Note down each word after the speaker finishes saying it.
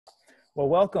Well,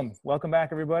 welcome back,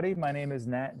 everybody. My name is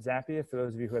Nat Zappia. For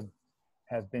those of you who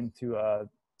have been to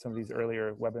some of these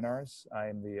earlier webinars, I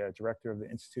am the director of the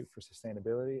Institute for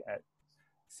Sustainability at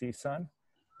CSUN.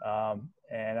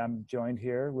 And I'm joined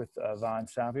here with Yvonne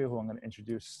Savio, who I'm going to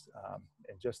introduce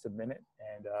in just a minute,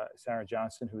 and Sarah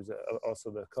Johnson, who's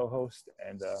also the co-host,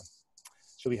 and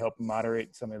she'll be helping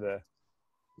moderate some of the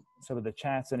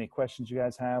chats. Any questions you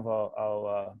guys have,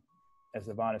 I'll as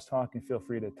Yvonne is talking, feel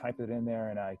free to type it in there,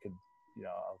 and I could,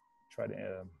 I'll try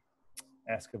to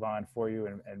ask Yvonne for you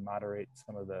and moderate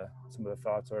some of the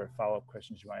thoughts or follow-up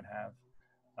questions you might have.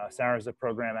 Sarah's a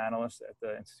program analyst at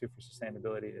the Institute for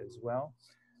Sustainability as well.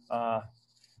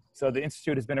 So the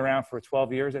Institute has been around for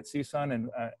 12 years at CSUN,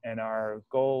 and our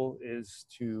goal is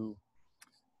to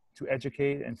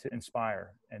educate and to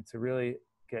inspire and to really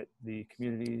get the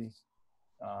community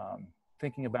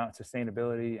thinking about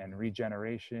sustainability and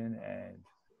regeneration and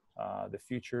the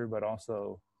future, but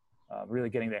also really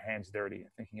getting their hands dirty and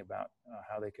thinking about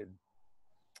how they could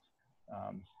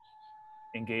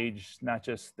engage not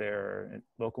just their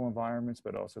local environments,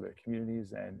 but also their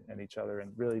communities and each other,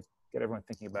 and really get everyone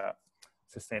thinking about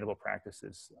sustainable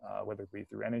practices, whether it be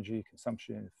through energy,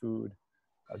 consumption, food,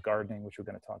 gardening, which we're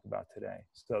going to talk about today.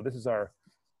 So this is our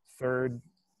third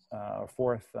or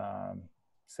fourth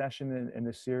session in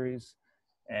this series,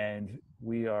 and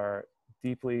we are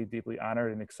deeply, deeply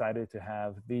honored and excited to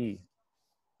have the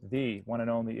one and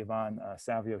only Yvonne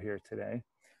Savio here today.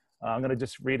 I'm going to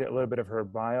just read a little bit of her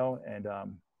bio and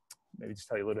maybe just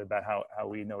tell you a little bit about how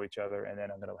we know each other, and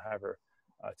then I'm going to have her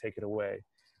take it away.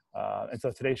 And so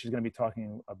today she's going to be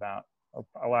talking about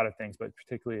a lot of things, but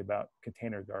particularly about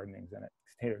container gardening.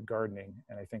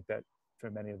 And I think that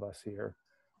for many of us here,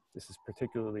 this is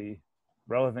particularly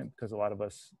relevant because a lot of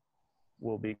us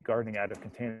will be gardening out of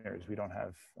containers. We don't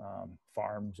have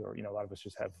farms, or a lot of us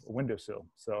just have a windowsill.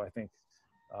 So I think,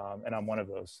 and I'm one of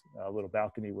those, a little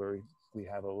balcony where we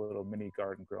have a little mini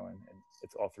garden growing, and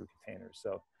it's all through containers.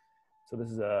 So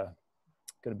this is going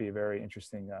to be a very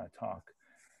interesting talk.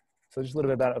 So just a little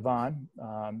bit about Yvonne.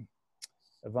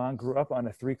 Yvonne grew up on a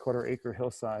 3/4 acre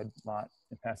hillside lot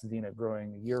in Pasadena,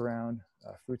 growing year-round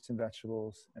fruits and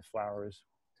vegetables and flowers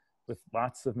with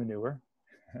lots of manure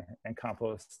and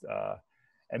compost,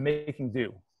 and making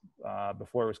do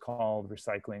before it was called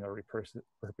recycling or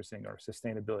repurposing or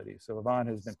sustainability. So Yvonne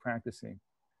has been practicing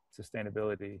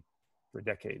sustainability for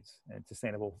decades, and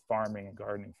sustainable farming and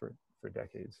gardening for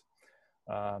decades.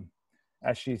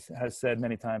 As she has said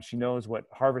many times, she knows what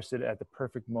harvested at the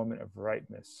perfect moment of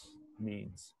ripeness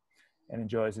means, and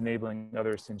enjoys enabling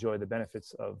others to enjoy the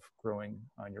benefits of growing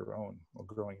on your own, or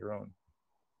growing your own.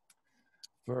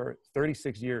 For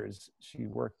 36 years, she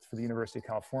worked for the University of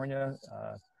California,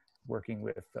 working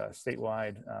with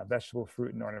statewide vegetable,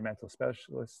 fruit, and ornamental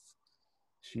specialists.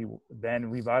 She then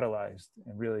revitalized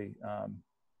and really,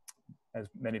 as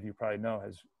many of you probably know,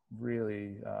 has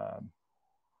really,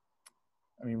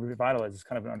 revitalized is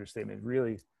kind of an understatement,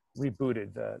 really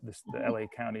rebooted the LA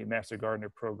County Master Gardener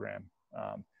Program,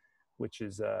 which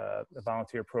is a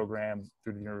volunteer program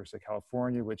through the University of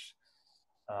California, which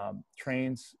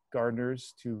trains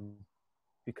gardeners to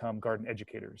become garden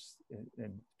educators,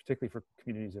 and particularly for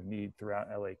communities of need throughout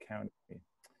LA County.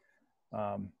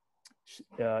 In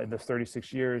those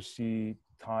 36 years, she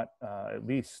taught at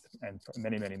least, and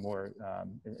many, many more,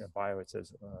 in a bio it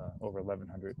says over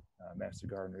 1,100 master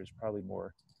gardeners, probably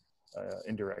more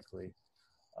indirectly.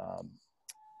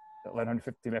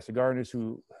 150 master gardeners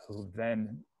who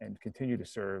then and continue to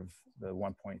serve the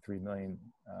 1.3 million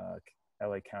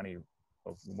LA County,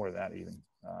 more than that even,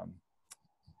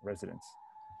 residents.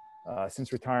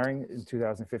 Since retiring in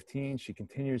 2015, she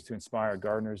continues to inspire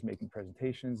gardeners, making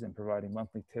presentations and providing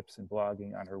monthly tips and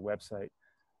blogging on her website,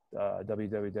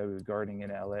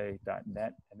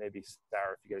 www.gardeninginla.net. And maybe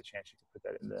Sarah, if you get a chance, you can put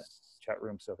that in the chat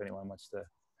room. So if anyone wants to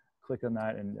click on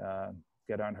that and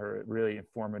get on her really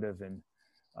informative and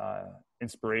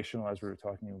inspirational, as we were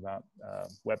talking about,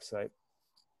 website.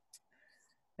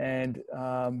 And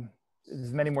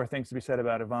there's many more things to be said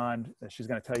about Yvonne. She's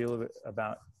going to tell you a little bit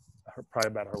about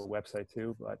probably about her website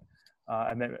too, but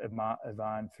I met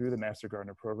Yvonne through the Master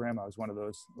Gardener Program. I was one of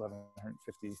those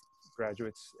 1,150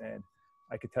 graduates, and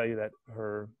I could tell you that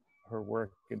her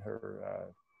work and her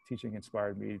teaching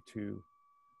inspired me to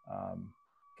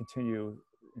continue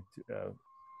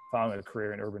following a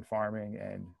career in urban farming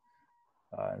and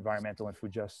environmental and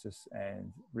food justice,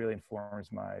 and really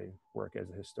informs my work as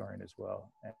a historian as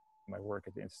well, and my work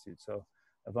at the Institute. So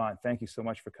Yvonne, thank you so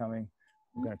much for coming.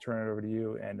 I'm going to turn it over to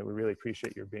you, and we really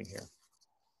appreciate your being here.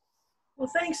 Well,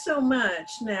 thanks so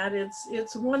much, Nat.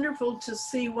 It's wonderful to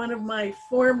see one of my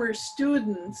former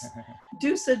students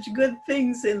do such good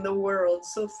things in the world.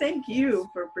 So thank Yes, you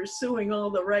for pursuing all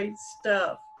the right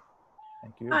stuff.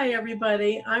 thank you. Hi,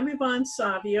 everybody. I'm Yvonne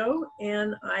Savio,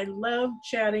 and I love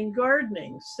chatting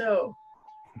gardening. So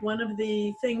one of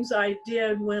the things I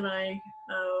did when I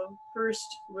first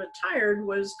retired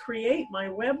was create my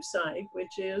website,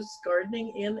 which is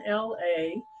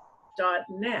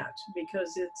gardeninginla.net,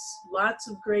 because it's lots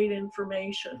of great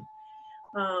information.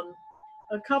 Um,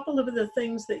 a couple of the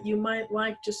things that you might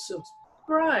like to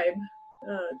subscribe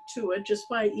to it just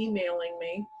by emailing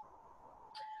me.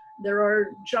 There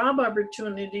are job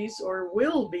opportunities, or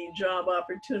will be job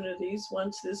opportunities,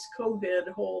 once this COVID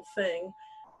whole thing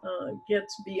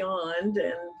gets beyond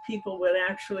and people would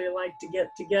actually like to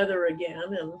get together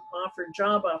again and offer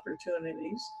job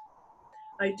opportunities.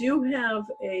 I do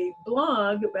have a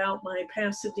blog about my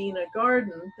Pasadena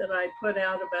garden that I put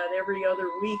out about every other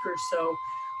week or so.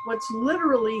 What's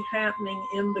literally happening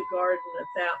in the garden at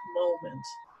that moment,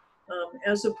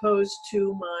 as opposed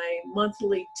to my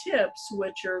monthly tips,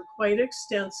 which are quite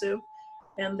extensive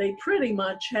and they pretty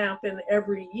much happen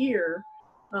every year.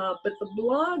 But the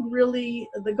blog really,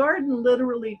 the garden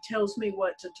literally tells me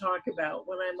what to talk about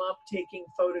when I'm up taking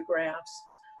photographs,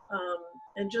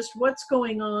 and just what's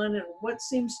going on and what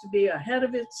seems to be ahead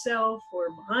of itself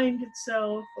or behind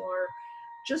itself, or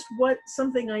just what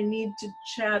something I need to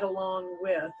chat along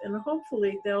with. And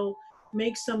hopefully they'll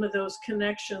make some of those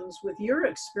connections with your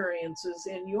experiences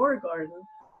in your garden,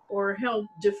 or help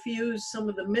diffuse some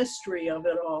of the mystery of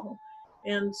it all.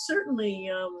 And certainly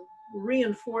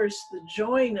reinforce the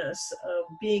joyness of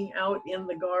being out in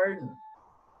the garden,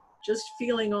 just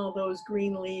feeling all those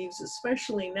green leaves,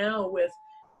 especially now with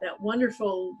that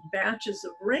wonderful batches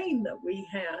of rain that we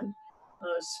had,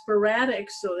 sporadic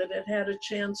so that it had a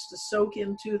chance to soak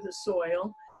into the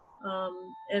soil.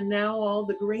 And now all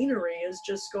the greenery is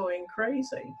just going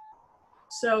crazy.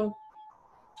 So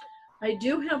I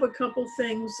do have a couple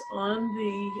things on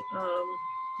the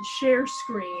share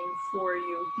screen for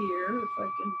you here, if I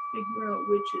can figure out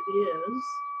which it is.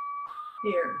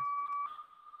 Here.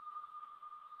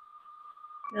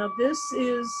 Now this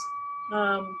is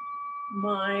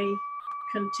my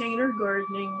container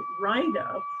gardening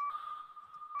write-up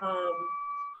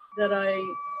that I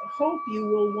hope you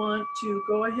will want to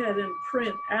go ahead and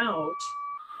print out,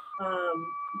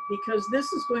 because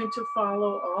this is going to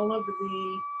follow all of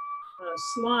the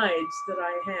slides that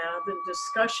I have and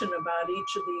discussion about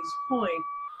each of these points.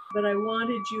 But I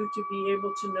wanted you to be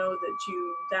able to know that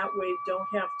you that way don't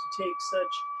have to take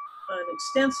such an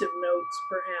extensive notes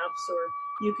perhaps, or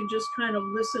you can just kind of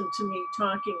listen to me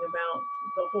talking about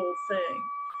the whole thing.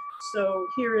 So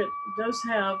here it does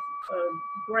have a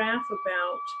graph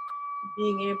about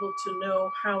being able to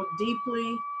know how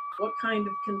deeply, what kind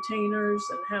of containers,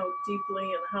 and how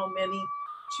deeply and how many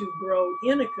to grow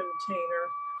in a container,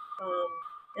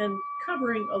 and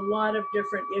covering a lot of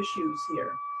different issues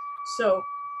here. So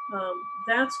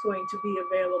that's going to be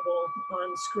available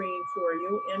on screen for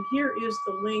you. And here is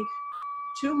the link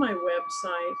to my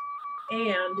website.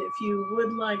 And if you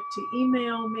would like to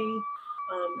email me,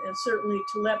 and certainly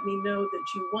to let me know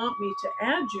that you want me to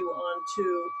add you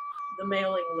onto the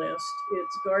mailing list,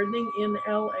 it's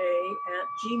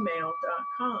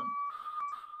gardeninginla@gmail.com.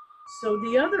 So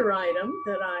the other item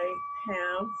that I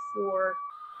have for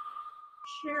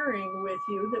sharing with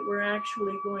you that we're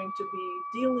actually going to be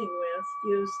dealing with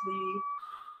is the,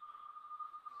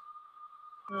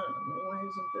 why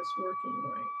isn't this working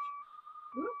right?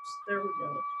 Whoops, there we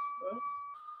go. Oh,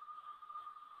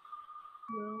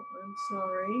 no, I'm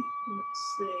sorry. Let's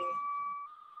see.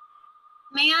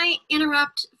 May I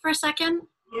interrupt for a second,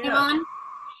 Yeah. Yvonne?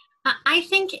 I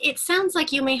think it sounds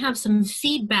like you may have some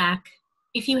feedback.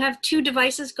 If you have two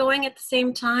devices going at the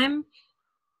same time,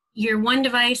 your one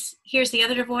device hears the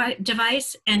other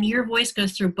device, and your voice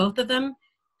goes through both of them,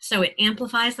 so it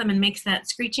amplifies them and makes that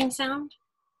screeching sound.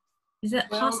 Is that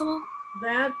possible?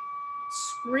 That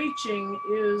screeching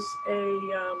is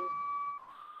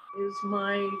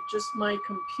just my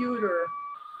computer.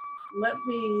 Let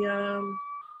me, oh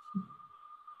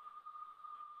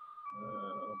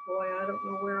boy, I don't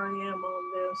know where I am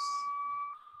on this.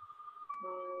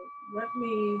 Let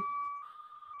me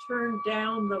turn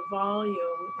down the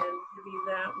volume, and maybe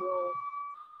that will,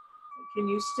 can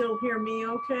you still hear me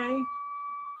okay?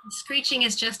 The screeching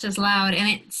is just as loud, and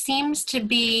it seems to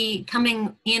be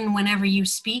coming in whenever you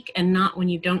speak and not when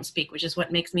you don't speak, which is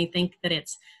what makes me think that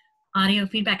it's audio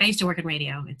feedback. I used to work in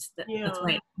radio. That's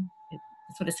why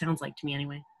that's what it sounds like to me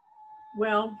anyway.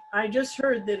 Well, I just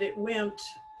heard that it went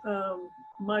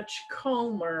much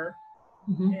calmer,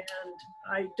 and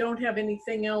I don't have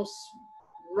anything else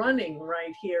running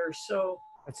right here. So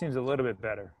That seems a little bit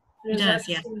better. It does that does,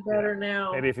 yeah. seem better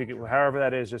now? Maybe if you could, however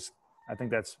that is, just, I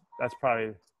think that's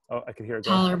probably, oh, I could hear it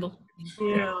going. Tolerable.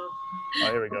 Yeah.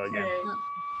 Oh, here we go again. Okay.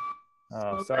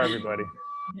 Oh, sorry, everybody.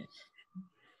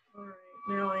 All right.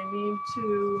 Now I need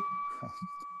to.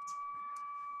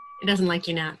 It doesn't like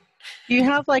you now. Do you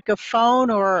have like a phone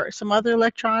or some other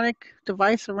electronic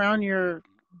device around your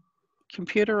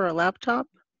computer or laptop?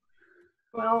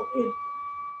 Well,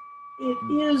 it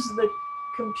is the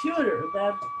computer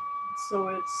that, so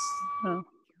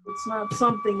it's not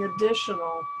something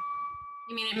additional.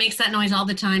 You mean it makes that noise all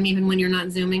the time, even when you're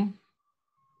not Zooming?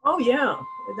 Oh yeah,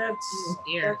 Oh,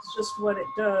 dear. that's just what it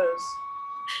does.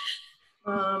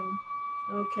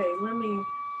 Okay, let me.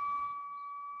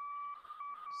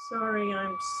 Sorry,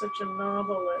 I'm such a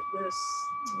novel at this.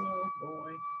 Oh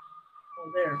boy.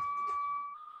 Oh, there.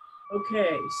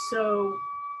 Okay, so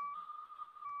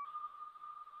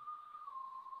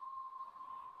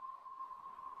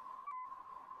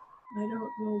I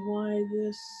don't know why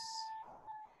this.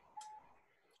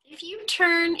 If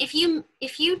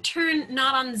you turn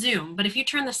not on Zoom, but if you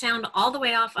turn the sound all the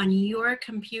way off on your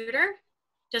computer,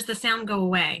 does the sound go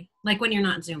away? Like when you're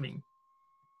not Zooming?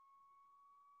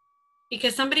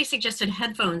 Because somebody suggested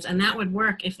headphones, and that would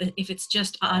work if it's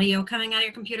just audio coming out of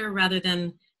your computer rather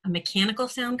than a mechanical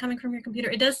sound coming from your computer.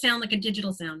 It does sound like a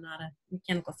digital sound, not a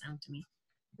mechanical sound to me.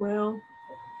 Well,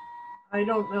 I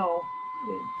don't know.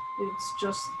 It's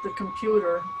just the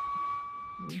computer.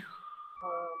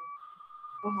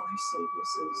 Oh, I see.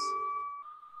 This is.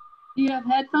 Do you have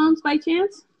headphones by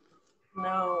chance?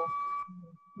 No.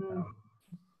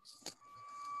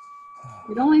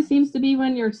 It only seems to be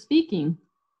when you're speaking.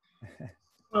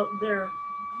 Well, there.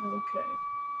 Okay.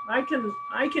 I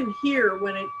can hear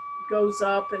when it goes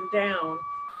up and down.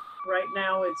 Right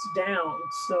now it's down,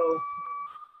 so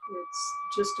it's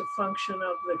just a function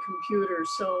of the computer.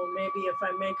 So maybe if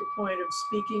I make a point of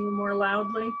speaking more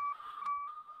loudly.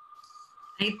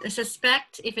 I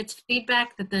suspect if it's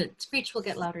feedback that the screech will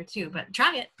get louder too, but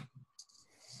try it.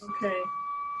 Okay.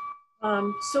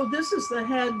 So this is the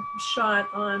head shot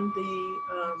on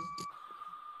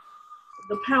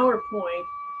the PowerPoint,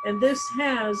 and this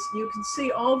has, you can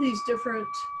see all these different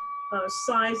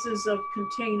sizes of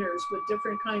containers with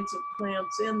different kinds of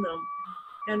plants in them.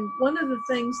 And one of the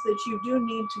things that you do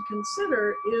need to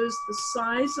consider is the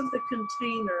size of the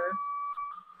container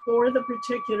for the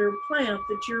particular plant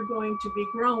that you're going to be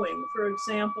growing. For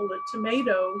example, a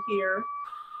tomato here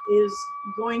is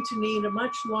going to need a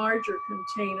much larger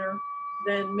container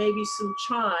than maybe some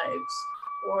chives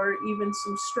or even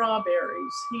some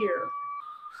strawberries here.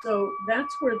 So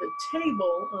that's where the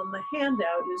table on the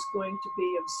handout is going to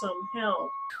be of some help.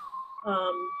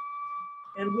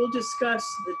 And we'll discuss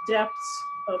the depths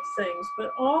of things,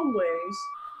 but always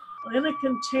in a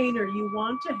container, you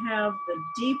want to have the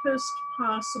deepest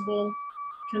possible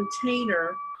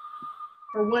container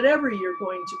for whatever you're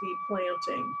going to be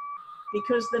planting,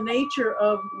 because the nature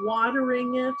of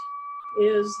watering it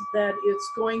is that it's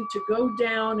going to go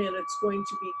down and it's going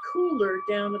to be cooler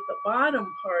down at the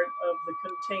bottom part of the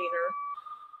container,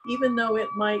 even though it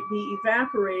might be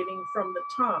evaporating from the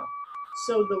top.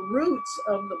 So the roots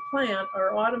of the plant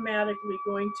are automatically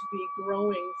going to be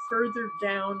growing further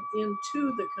down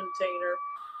into the container,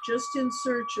 just in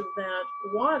search of that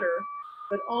water,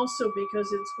 but also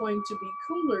because it's going to be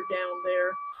cooler down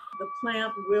there, the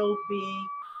plant will be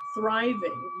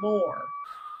thriving more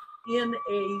in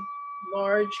a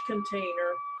large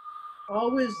container,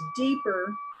 always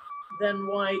deeper than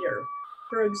wider.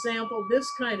 For example,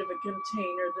 this kind of a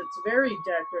container that's very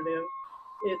decorative,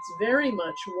 it's very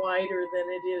much wider than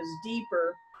it is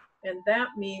deeper. And that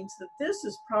means that this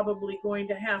is probably going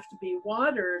to have to be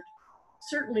watered.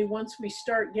 Certainly once we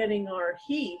start getting our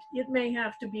heat, it may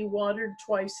have to be watered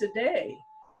twice a day.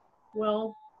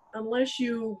 Well, unless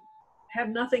you have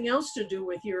nothing else to do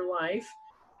with your life,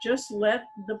 just let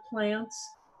the plants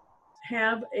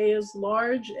have as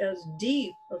large, as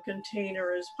deep a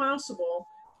container as possible,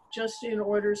 just in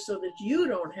order so that you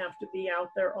don't have to be out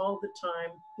there all the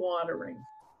time watering.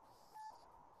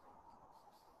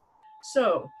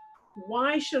 So,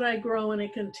 why should I grow in a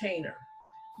container?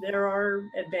 There are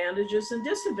advantages and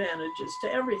disadvantages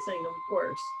to everything, of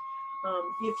course.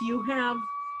 If you have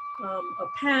a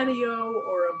patio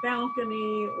or a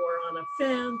balcony or on a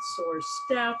fence or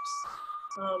steps,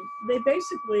 they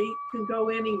basically can go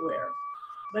anywhere.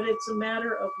 But it's a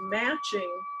matter of matching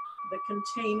the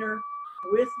container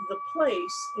with the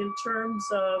place in terms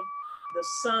of the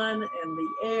sun and the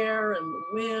air and the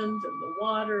wind and the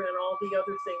water and all the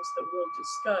other things that we'll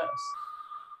discuss.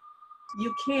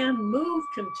 You can move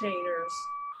containers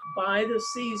by the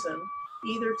season,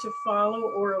 either to follow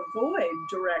or avoid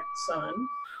direct sun.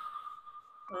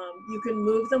 You can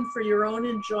move them for your own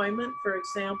enjoyment. For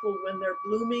example, when they're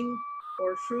blooming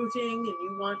or fruiting and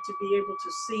you want to be able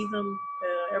to see them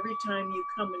every time you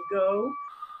come and go,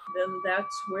 then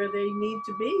that's where they need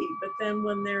to be. But then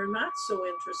when they're not so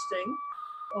interesting,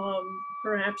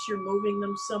 perhaps you're moving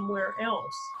them somewhere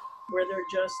else where they're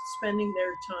just spending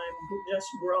their time just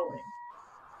growing.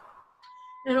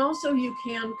 And also you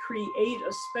can create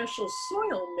a special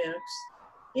soil mix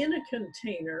in a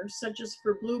container, such as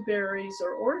for blueberries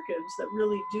or orchids that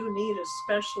really do need a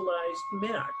specialized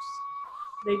mix.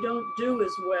 They don't do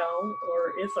as well,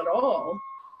 or if at all,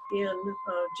 in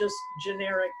just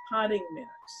generic potting mix.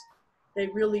 They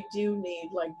really do need,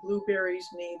 like blueberries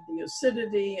need the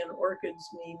acidity and orchids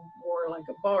need more like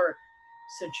a bark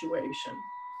situation.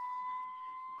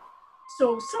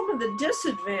 So some of the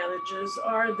disadvantages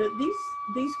are that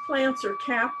these plants are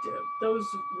captive. Those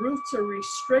roots are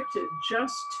restricted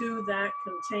just to that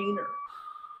container.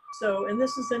 So, and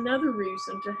this is another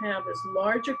reason to have as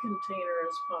large a container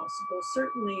as possible,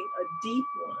 certainly a deep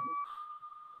one,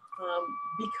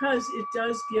 because it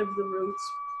does give the roots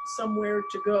somewhere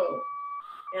to go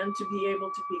and to be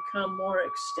able to become more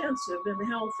extensive and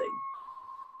healthy.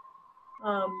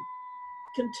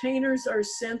 Containers are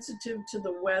sensitive to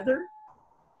the weather.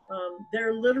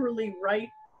 They're literally right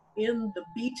in the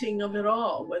beating of it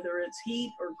all, whether it's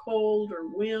heat or cold or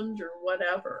wind or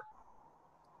whatever.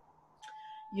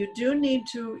 You do need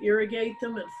to irrigate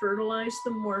them and fertilize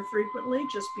them more frequently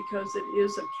just because it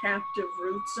is a captive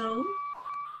root zone.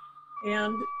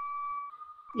 And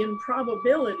in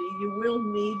probability, you will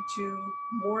need to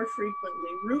more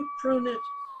frequently root prune it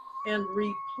and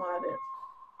replot it.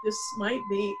 This might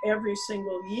be every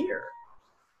single year.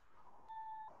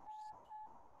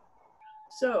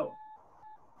 So,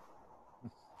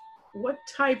 what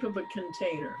type of a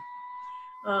container?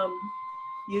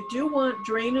 You do want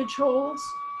drainage holes,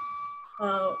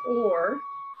 or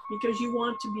because you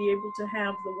want to be able to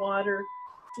have the water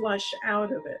flush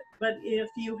out of it. But if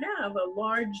you have a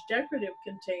large decorative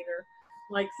container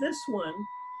like this one,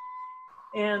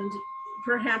 and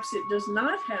perhaps it does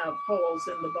not have holes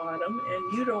in the bottom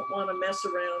and you don't want to mess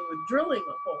around with drilling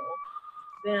a hole,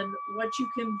 then what you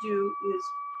can do is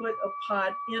put a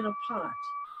pot in a pot.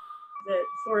 That,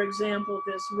 for example,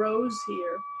 this rose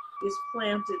here is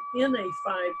planted in a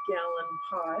 5-gallon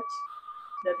pot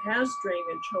that has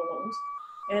drainage holes,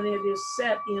 and it is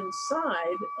set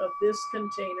inside of this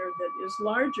container that is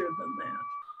larger than that.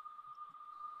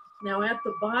 Now at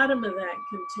the bottom of that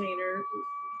container,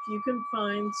 if you can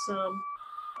find some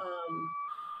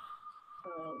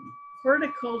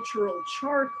horticultural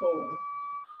charcoal,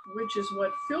 which is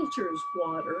what filters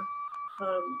water,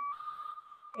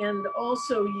 and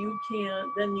also you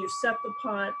can, then you set the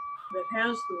pot that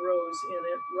has the rose in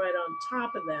it right on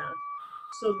top of that,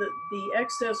 so that the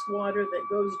excess water that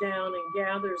goes down and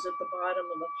gathers at the bottom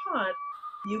of the pot,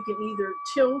 you can either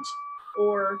tilt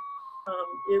or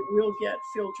it will get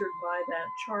filtered by that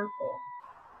charcoal.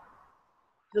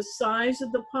 The size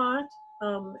of the pot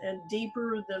and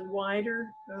deeper than wider,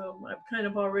 I've kind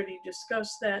of already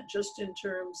discussed that just in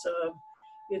terms of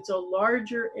it's a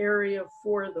larger area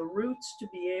for the roots to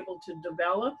be able to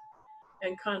develop,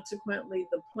 and consequently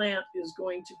the plant is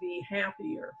going to be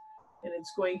happier and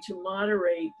it's going to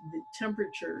moderate the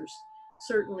temperatures.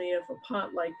 Certainly if a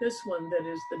pot like this one that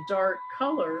is the dark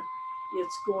color,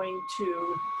 it's going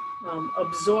to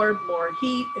absorb more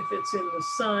heat if it's in the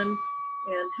sun,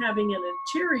 and having an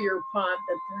interior pot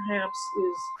that perhaps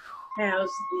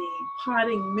has the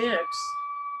potting mix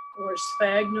or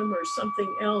sphagnum or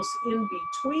something else in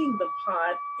between the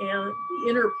pot and the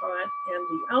inner pot and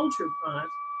the outer pot,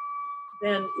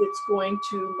 then it's going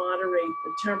to moderate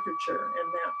the temperature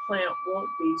and that plant won't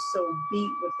be so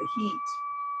beat with the heat.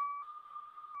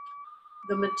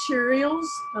 The materials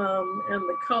and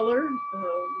the color,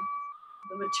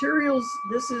 the materials,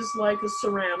 this is like a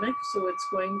ceramic, so it's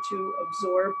going to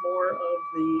absorb more of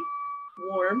the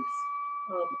warmth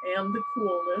and the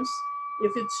coolness.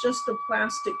 If it's just a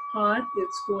plastic pot,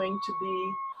 it's going to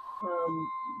be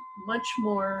much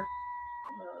more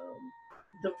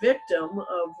the victim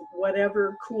of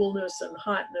whatever coolness and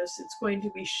hotness. It's going to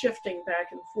be shifting back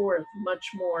and forth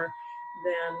much more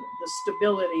than the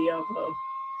stability of a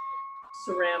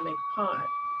ceramic pot.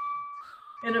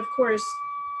 And of course,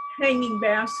 hanging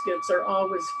baskets are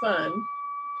always fun.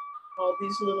 All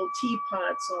these little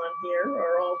teapots on here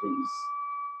are all these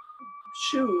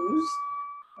shoes.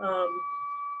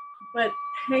 But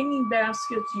hanging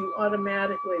baskets, you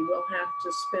automatically will have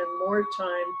to spend more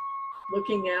time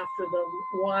looking after them,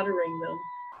 watering them,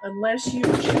 unless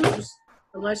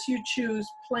you choose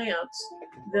plants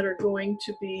that are going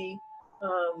to be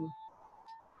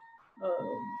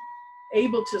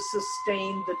able to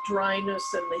sustain the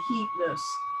dryness and the heatness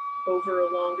over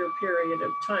a longer period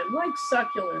of time, like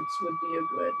succulents would be a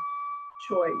good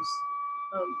choice.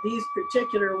 These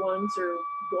particular ones are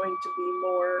going to be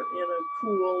more in a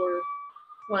cooler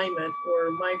climate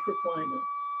or microclimate.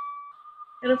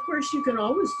 And of course, you can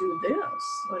always do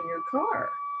this on your car.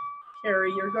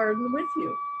 Carry your garden with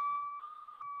you.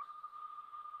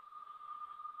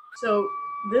 So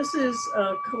this is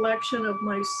a collection of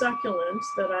my succulents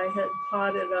that I had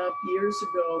potted up years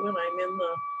ago, and I'm in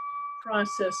the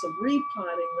process of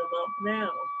repotting them up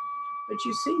now. But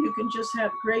you see, you can just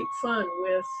have great fun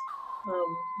with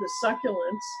the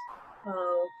succulents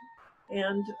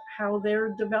and how they're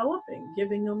developing,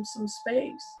 giving them some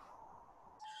space.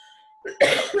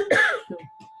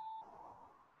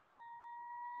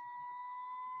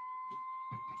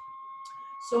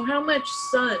 So how much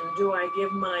sun do I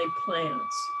give my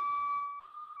plants?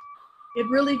 It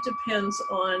really depends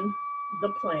on the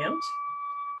plant.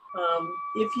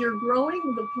 If you're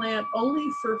growing the plant only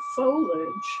for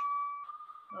foliage,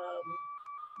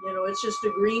 you know, it's just a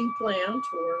green plant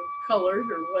or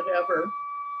colored or whatever,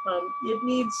 it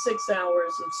needs 6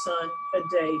 hours of sun a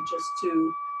day just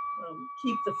to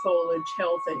keep the foliage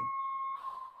healthy.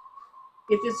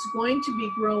 If it's going to be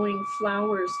growing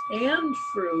flowers and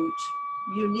fruit,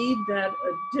 you need that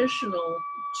additional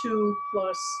 2+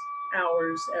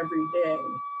 hours every day,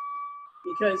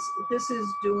 because this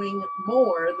is doing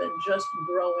more than just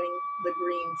growing the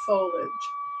green foliage.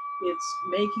 It's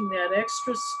making that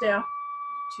extra step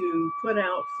to put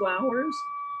out flowers,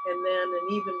 and then an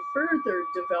even further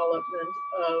development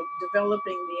of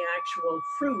developing the actual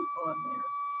fruit on there,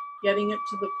 getting it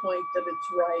to the point that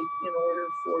it's ripe in order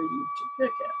for you to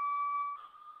pick it.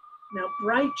 Now,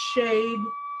 bright shade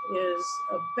is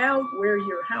about where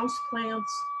your house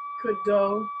plants could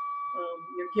go.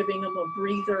 You're giving them a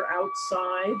breather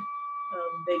outside.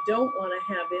 They don't want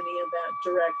to have any of that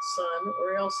direct sun,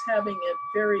 or else having it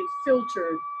very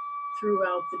filtered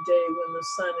throughout the day when the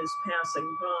sun is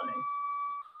passing by.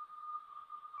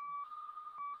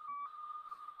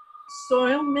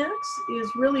 Soil mix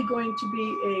is really going to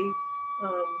be a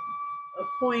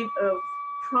point of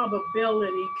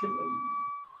probability,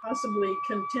 possibly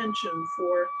contention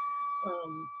for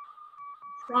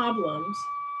problems.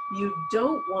 You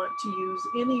don't want to use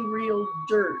any real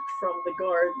dirt from the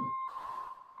garden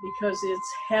because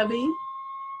it's heavy.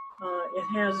 It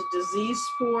has disease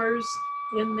spores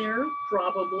in there,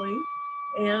 probably,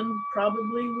 and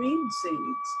probably weed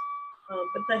seeds.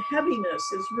 But the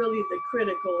heaviness is really the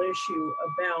critical issue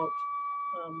about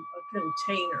a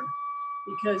container,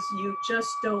 because you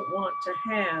just don't want to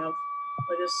have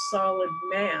this solid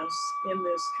mass in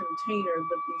this container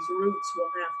that these roots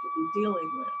will have to be dealing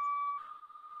with.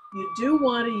 You do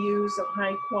want to use a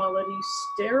high quality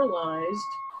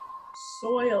sterilized,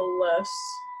 soil-less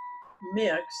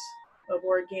mix of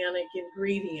organic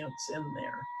ingredients in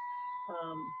there.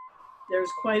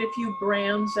 There's quite a few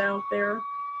brands out there.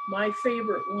 My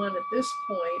favorite one at this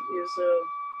point is a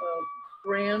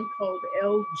brand called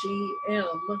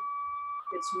LGM.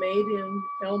 It's made in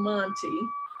El Monte,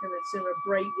 and it's in a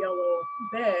bright yellow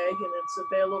bag, and it's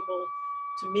available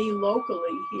to me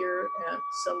locally here at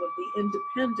some of the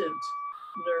independent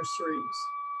nurseries.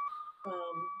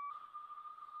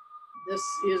 This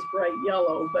is bright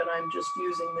yellow, but I'm just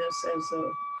using this as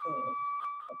a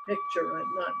picture,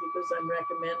 and not because I'm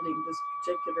recommending this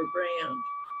particular brand.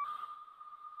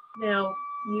 Now,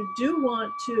 you do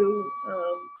want to,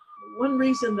 one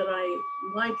reason that I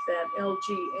like that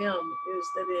LGM is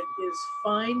that it is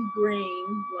fine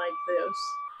grain like this.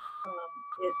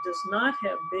 It does not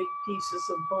have big pieces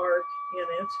of bark in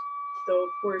it, though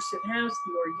of course it has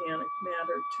the organic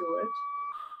matter to it.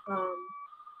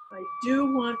 I do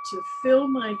want to fill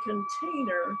my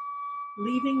container,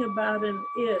 leaving about an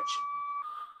inch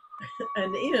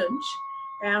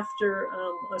after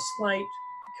a slight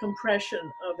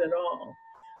compression of it all.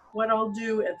 What I'll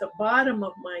do at the bottom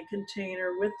of my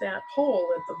container with that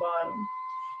hole at the bottom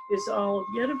is I'll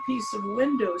get a piece of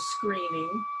window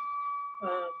screening.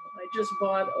 I just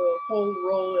bought a whole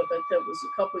roll of it that was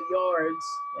a couple yards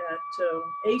at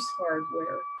Ace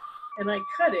Hardware, and I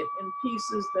cut it in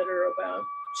pieces that are about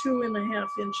 2.5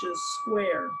 inches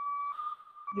square.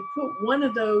 You put one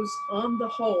of those on the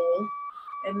hole,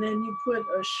 and then you put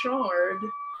a shard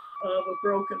of a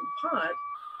broken pot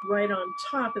right on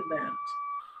top of that.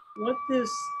 What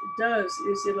this does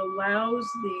is it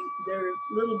allows their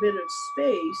little bit of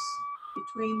space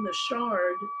between the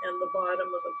shard and the bottom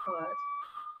of the pot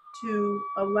to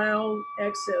allow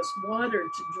excess water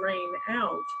to drain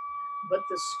out. But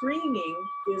the screening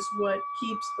is what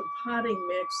keeps the potting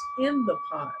mix in the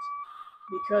pot,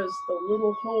 because the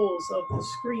little holes of the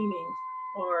screening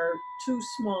are too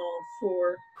small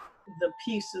for the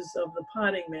pieces of the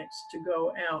potting mix to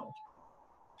go out.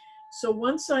 So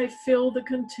once I fill the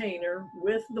container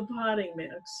with the potting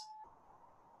mix,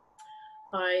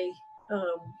 I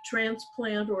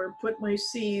transplant or put my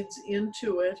seeds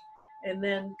into it and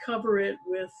then cover it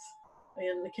with,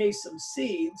 in the case of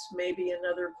seeds, maybe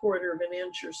another 1/4 of an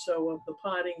inch or so of the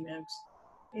potting mix.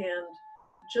 And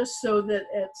just so that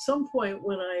at some point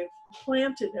when I've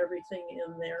planted everything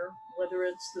in there, whether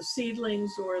it's the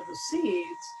seedlings or the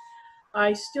seeds,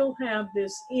 I still have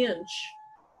this inch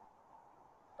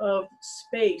of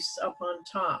space up on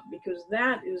top, because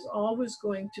that is always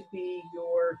going to be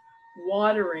your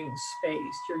watering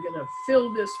space. You're going to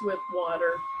fill this with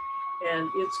water and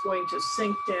it's going to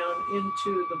sink down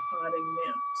into the potting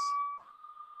mix.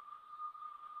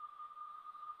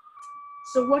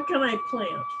 So what can I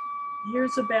plant?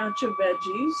 Here's a batch of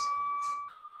veggies.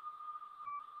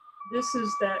 This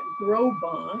is that grow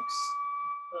box,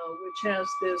 which has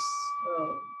this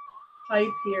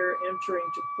pipe here entering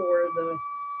to pour the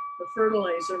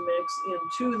fertilizer mix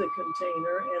into the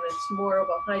container, and it's more of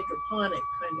a hydroponic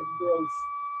kind of growth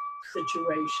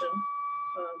situation.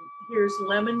 Here's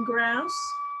lemongrass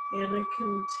in a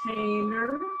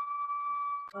container.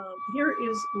 Here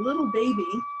is little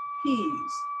baby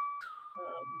peas.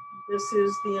 This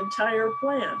is the entire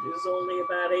plant, is only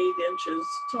about 8 inches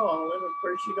tall, and of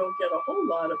course you don't get a whole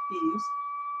lot of peas,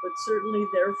 but certainly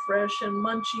they're fresh and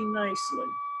munchy nicely.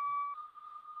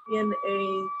 In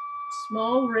a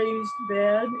small raised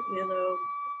bed in a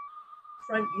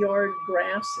front yard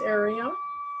grass area.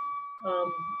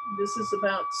 This is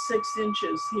about 6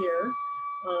 inches here.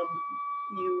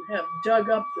 You have dug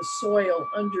up the soil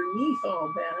underneath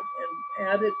all that and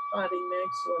added potting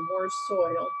mix or more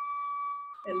soil,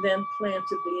 and then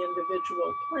planted the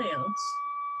individual plants.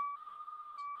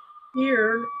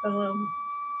 Here,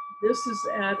 this is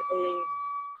at a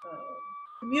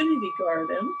community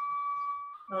garden.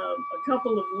 A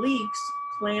couple of leeks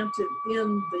planted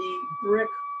in the brick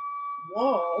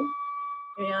wall,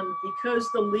 and because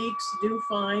the leeks do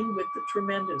fine with the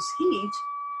tremendous heat,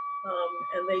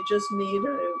 and they just need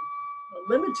a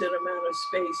limited amount of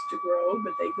space to grow,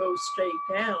 but they go straight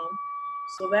down,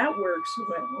 so that works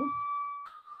well.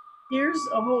 Here's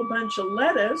a whole bunch of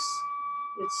lettuce.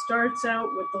 It starts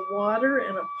out with the water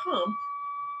and a pump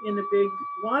in a big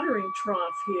watering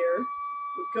trough here.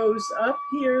 It goes up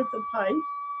here, the pipe,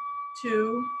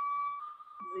 to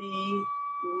the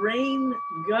rain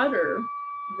gutter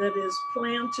that is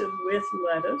planted with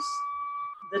lettuce.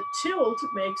 The tilt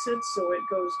makes it so it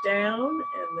goes down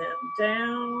and then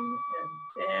down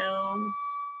and down,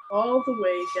 all the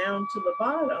way down to the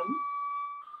bottom,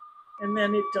 and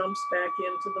then it dumps back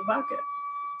into the bucket.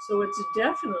 So it's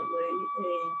definitely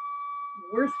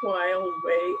a worthwhile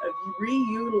way of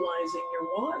reutilizing your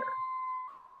water.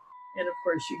 And of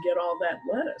course you get all that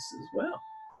lettuce as well.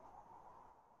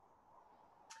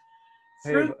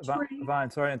 Hey,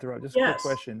 Yvonne, sorry to interrupt. Just a quick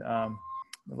question.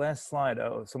 The last slide,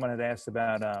 someone had asked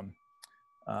about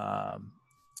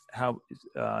how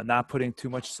not putting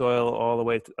too much soil all the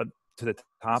way to the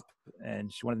top,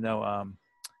 and she wanted to know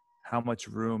how much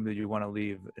room do you want to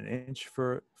leave? An inch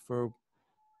for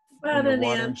about an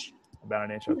water? inch. About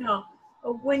an inch. Okay. Now,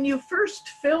 when you first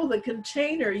fill the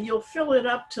container, you'll fill it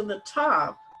up to the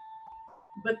top,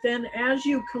 but then as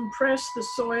you compress the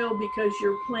soil because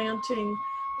you're planting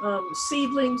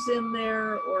seedlings in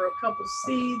there or a couple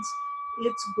seeds,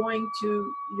 it's going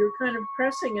to, you're kind of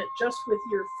pressing it just with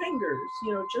your fingers,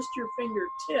 you know, just your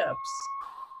fingertips,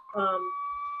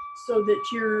 so that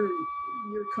you're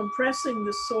compressing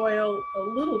the soil a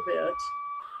little bit.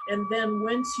 And then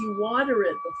once you water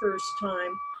it the first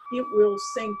time, it will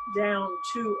sink down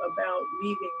to about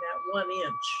leaving that 1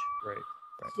 inch. Right.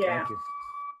 Yeah. Thank you.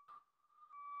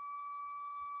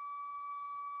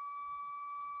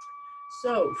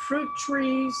 So fruit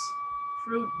trees,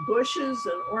 fruit bushes,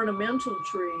 and ornamental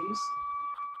trees.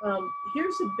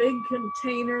 Here's a big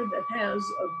container that has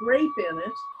a grape in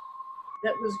it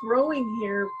that was growing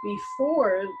here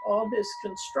before all this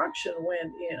construction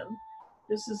went in.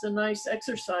 This is a nice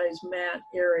exercise mat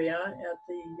area at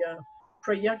the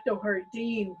Proyecto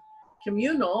Jardín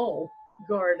communal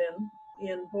garden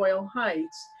in Boyle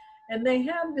Heights. And they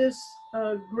had this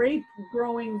grape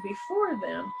growing before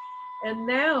then. And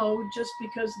now, just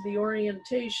because of the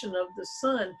orientation of the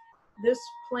sun, this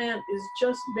plant is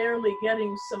just barely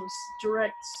getting some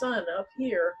direct sun up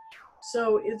here.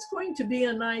 So it's going to be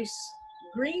a nice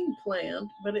green plant,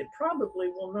 but it probably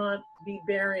will not be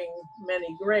bearing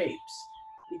many grapes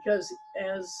because,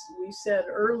 as we said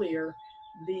earlier,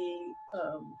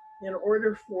 in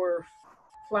order for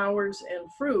flowers and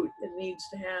fruit, it needs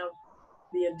to have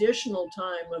the additional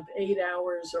time of 8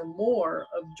 hours or more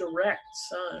of direct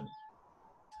sun.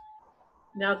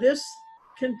 Now this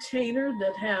container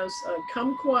that has a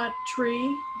kumquat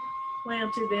tree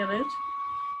planted in it,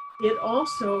 it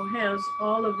also has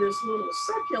all of this little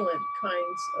succulent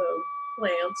kinds of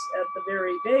plants at the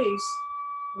very base,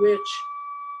 which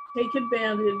take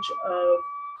advantage of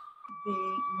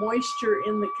the moisture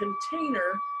in the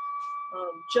container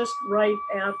just right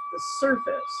at the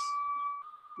surface.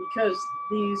 Because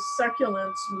these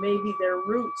succulents, maybe their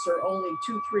roots are only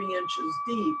 2-3 inches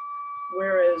deep,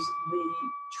 whereas the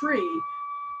tree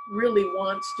really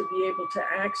wants to be able to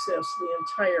access the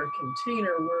entire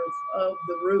container worth of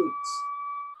the roots.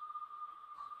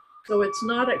 So it's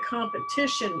not a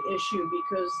competition issue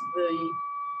because the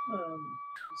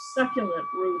succulent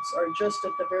roots are just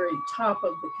at the very top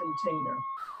of the container,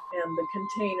 and the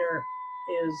container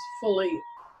is fully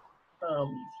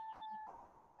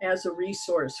as a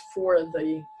resource for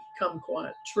the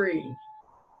kumquat tree.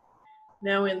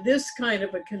 Now in this kind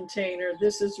of a container,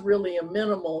 this is really a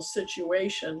minimal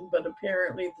situation, but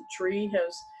apparently the tree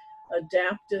has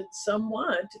adapted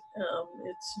somewhat.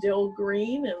 It's still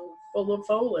green and full of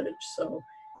foliage, so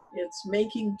it's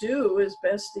making do as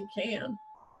best it can.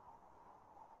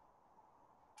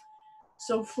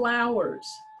 So flowers,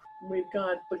 we've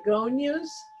got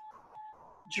begonias,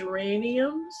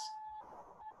 geraniums,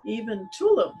 even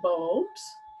tulip bulbs,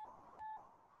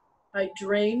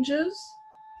 hydrangeas,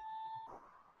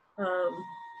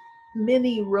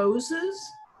 mini roses,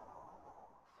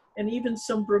 and even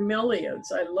some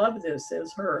bromeliads. I love this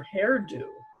as her hairdo.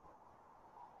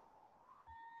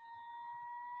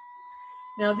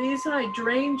 Now these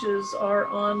hydrangeas are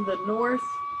on the north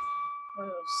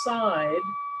side,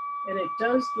 and it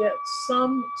does get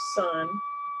some sun,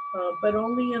 but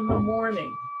only in the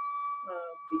morning,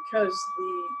 because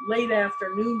the late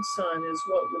afternoon sun is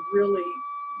what would really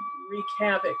wreak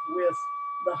havoc with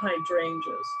the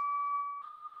hydrangeas.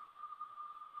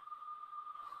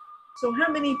 So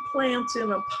how many plants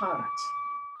in a pot?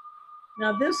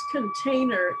 Now this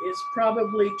container is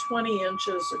probably 20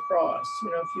 inches across.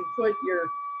 You know, if you put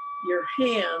your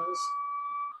hands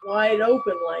wide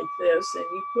open like this and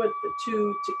you put the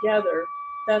two together,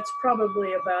 that's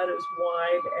probably about as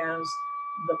wide as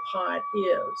the pot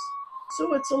is.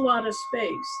 So it's a lot of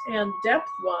space, and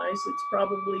depth-wise, it's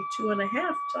probably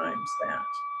 2.5 times that.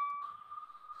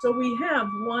 So we have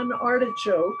one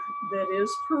artichoke that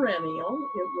is perennial.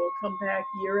 It will come back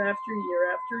year after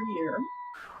year after year,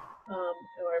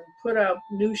 or put up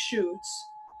new shoots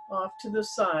off to the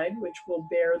side, which will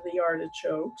bear the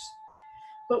artichokes.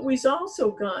 But we've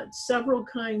also got several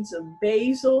kinds of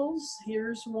basils.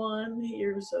 Here's one.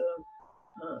 Here's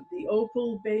the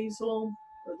opal basil,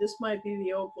 or this might be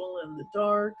the opal and the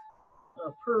dark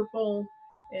purple,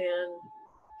 and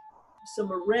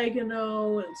some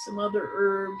oregano and some other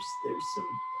herbs. There's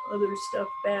some other stuff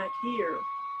back here.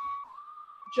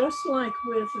 Just like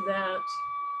with that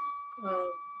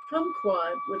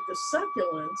kumquat with the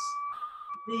succulents,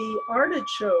 the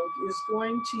artichoke is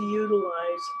going to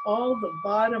utilize all the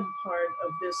bottom part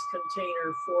of this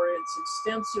container for its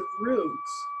extensive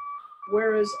roots,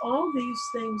 whereas all these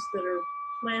things that are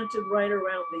planted right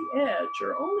around the edge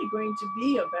are only going to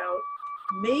be about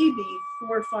maybe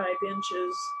 4 or 5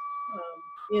 inches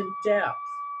in depth.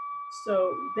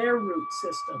 So their root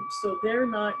system, so they're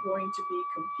not going to be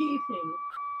competing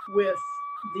with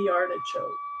the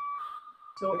artichoke.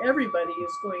 So everybody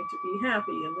is going to be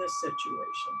happy in this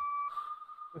situation.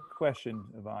 Quick question,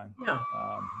 Yvonne. Yeah.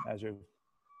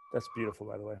 That's beautiful,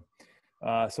 by the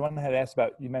way. Someone had asked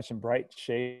about, you mentioned bright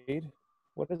shade.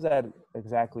 What does that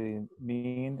exactly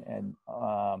mean? And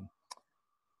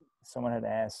someone had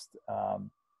asked,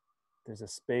 there's a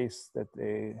space that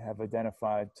they have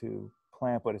identified to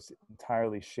plant, but it's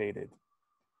entirely shaded.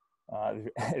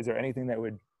 Is there anything that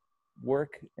would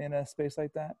work in a space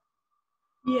like that?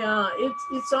 Yeah,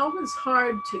 it's always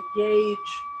hard to gauge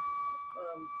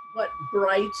what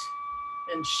bright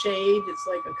and shade, it's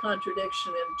like a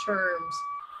contradiction in terms.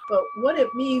 But what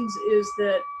it means is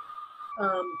that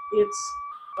it's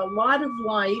a lot of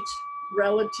light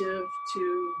relative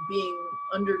to being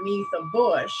underneath a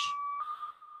bush,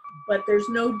 but there's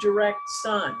no direct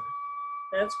sun.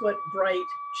 That's what bright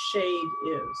shade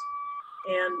is.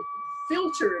 And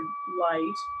filtered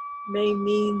light may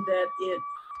mean that it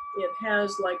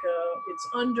has like it's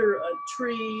under a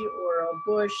tree or a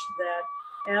bush that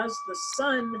as the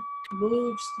sun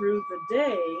moves through the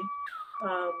day,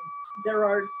 there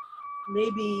are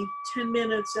maybe 10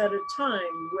 minutes at a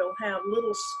time, we'll have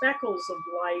little speckles of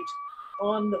light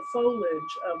on the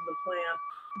foliage of the plant,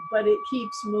 but it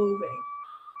keeps moving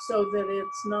so that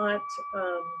it's not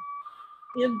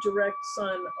in direct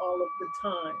sun all of the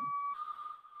time.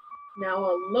 Now,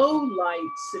 a low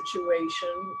light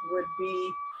situation would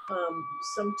be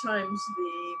sometimes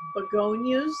the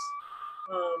begonias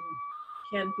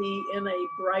can be in a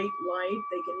bright light.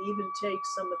 They can even take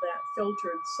some of that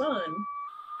filtered sun,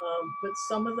 but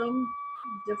some of them,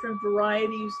 different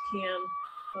varieties, can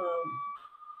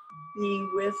be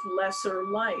with lesser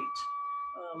light.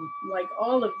 Like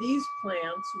all of these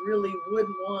plants really would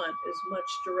want as much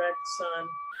direct sun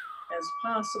as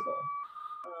possible.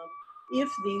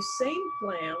 If these same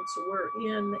plants were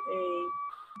in a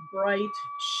bright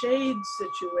shade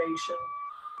situation,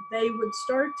 they would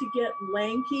start to get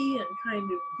lanky and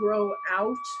kind of grow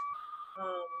out,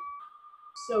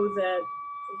 so that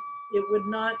it would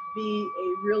not be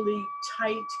a really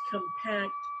tight,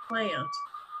 compact plant,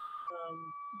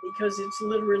 because it's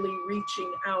literally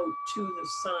reaching out to the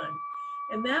sun.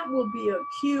 And that will be a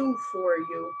cue for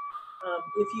you.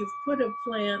 If you've put a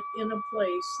plant in a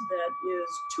place that is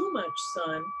too much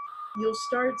sun, you'll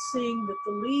start seeing that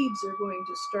the leaves are going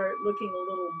to start looking a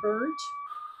little burnt.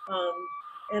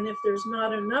 And if there's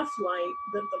not enough light,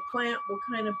 that the plant will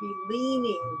kind of be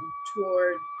leaning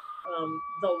toward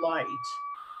the light.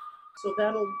 So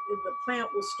the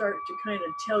plant will start to kind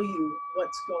of tell you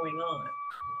what's going on.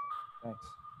 Thanks.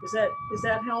 Is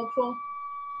that helpful?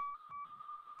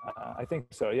 I think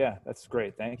so. Yeah, that's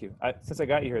great. Thank you. Since I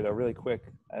got you here, though, really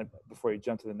quick, before you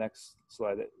jump to the next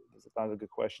slide, there's a lot of good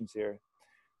questions here.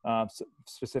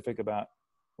 Specific about,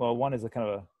 well, one is a kind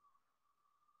of a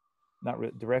not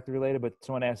directly related, but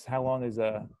someone asked, how long is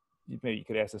maybe you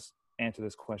could answer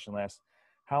this question last.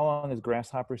 How long is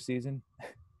grasshopper season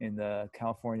in the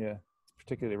California,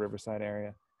 particularly Riverside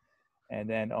area? And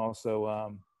then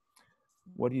also,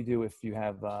 what do you do if you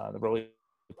have the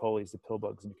roly-polies, the pill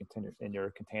bugs in your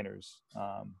containers?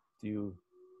 Do you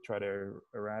try to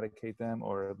eradicate them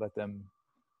or let them,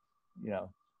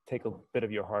 take a bit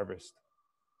of your harvest?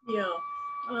 Yeah,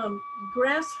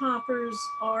 grasshoppers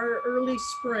are early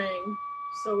spring,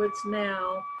 so it's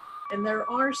now, and there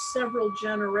are several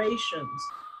generations.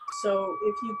 So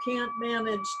if you can't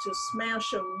manage to smash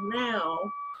them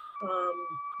now,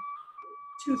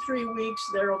 2-3 weeks,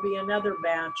 there will be another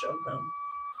batch of them.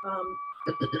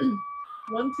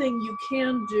 One thing you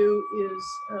can do is,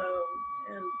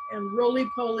 and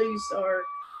roly-polies are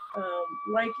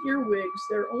like earwigs,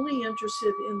 they're only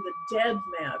interested in the dead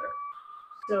matter.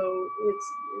 So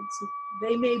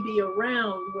they may be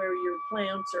around where your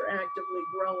plants are actively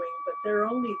growing, but they're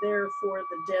only there for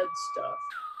the dead stuff.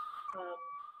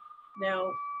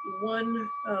 Now, one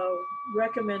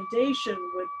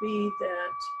recommendation would be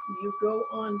that you go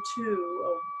on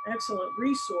to an excellent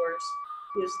resource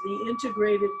is the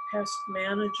Integrated Pest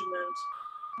Management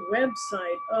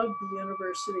website of the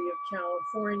University of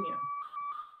California.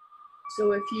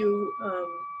 So if you,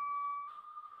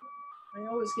 I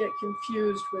always get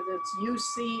confused with it's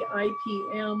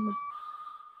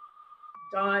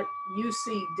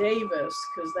UCIPM.UC Davis,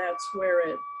 because that's where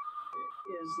it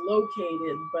is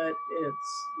located, but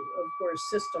it's, of course,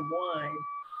 system-wide.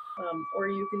 Or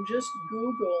you can just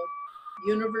Google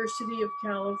University of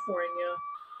California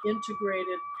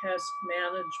Integrated Pest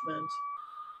Management.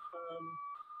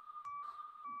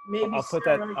 Maybe I'll put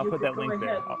Sarah, that link there. Go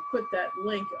ahead and put that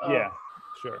link up. Yeah,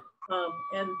 sure.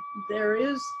 And there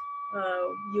is,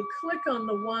 you click on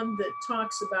the one that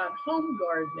talks about home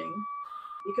gardening,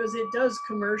 because it does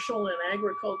commercial and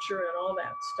agriculture and all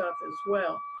that stuff as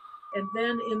well. And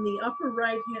then in the upper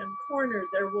right-hand corner,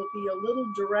 there will be a little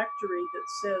directory that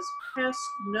says pest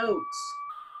notes.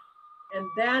 And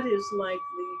that is like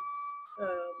the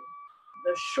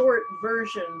short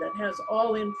version that has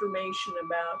all information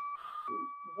about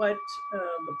what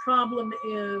the problem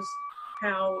is,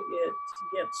 how it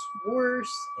gets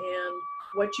worse, and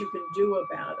what you can do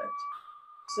about it.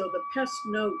 So the pest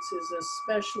notes is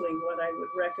especially what I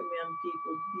would recommend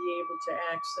people be able to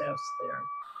access there.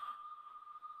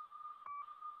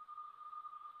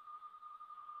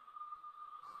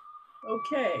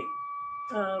 Okay,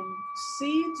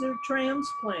 seeds or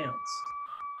transplants.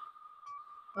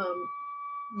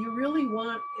 You really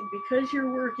want, because you're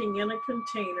working in a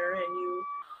container and you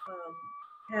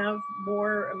have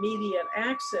more immediate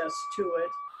access to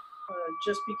it,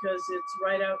 just because it's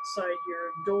right outside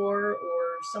your door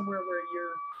or somewhere where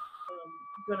you're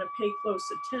going to pay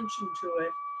close attention to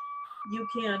it, you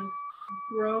can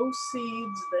grow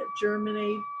seeds that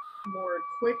germinate more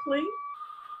quickly.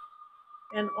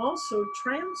 and also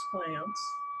transplants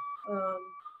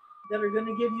that are going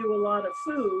to give you a lot of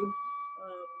food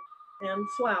and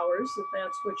flowers, if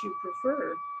that's what you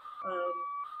prefer,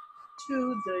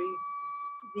 to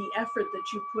the effort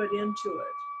that you put into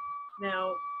it.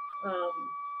 Now,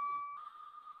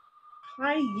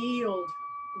 high yield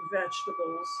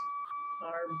vegetables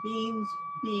are beans,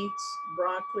 beets,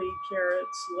 broccoli,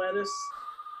 carrots, lettuce,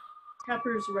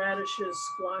 peppers, radishes,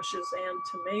 squashes, and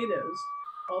tomatoes.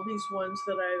 All these ones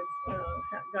that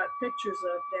I've got pictures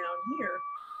of down here,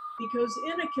 because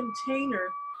in a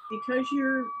container, because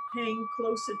you're paying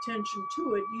close attention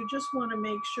to it, you just want to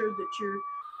make sure that you're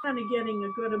kind of getting a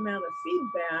good amount of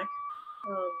feedback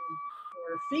or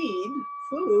food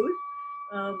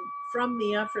from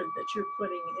the effort that you're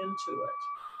putting into it.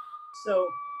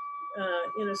 So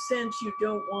in a sense, you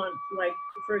don't want, like,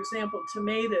 for example,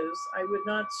 tomatoes, I would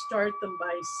not start them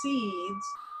by seeds.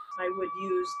 I would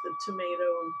use the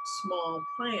tomato small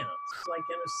plants, like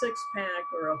in a 6-pack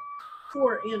or a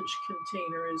 4-inch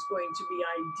container is going to be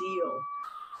ideal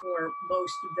for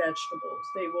most vegetables.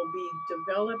 They will be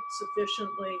developed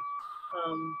sufficiently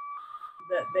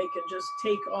that they can just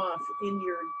take off in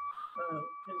your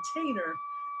container,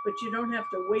 but you don't have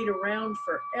to wait around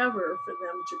forever for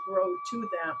them to grow to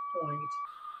that point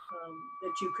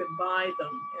that you could buy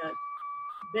them at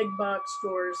big box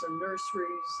stores and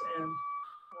nurseries and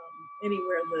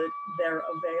anywhere that they're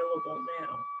available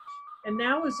now. And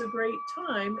now is a great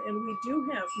time, and we do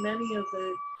have many of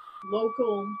the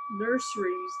local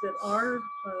nurseries that are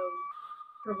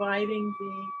providing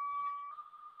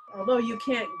although you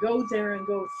can't go there and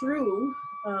go through,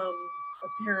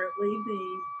 apparently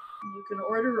you can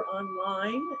order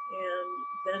online and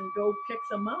then go pick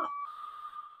them up.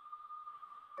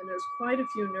 And there's quite a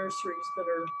few nurseries that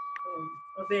are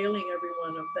availing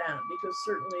everyone of that, because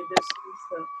certainly this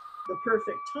is the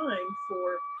perfect time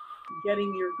for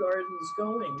getting your gardens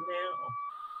going now.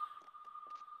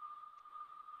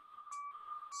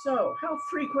 So how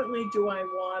frequently do I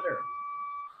water?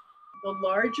 The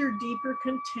larger, deeper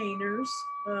containers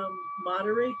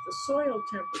moderate the soil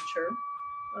temperature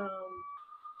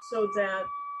so that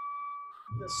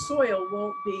the soil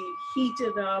won't be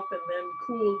heated up and then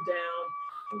cooled down,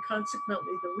 and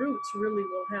consequently the roots really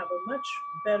will have a much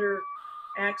better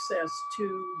access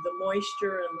to the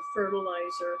moisture and the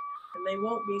fertilizer, and they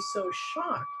won't be so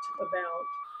shocked about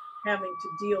having to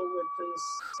deal with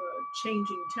this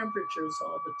changing temperatures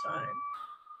all the time.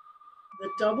 The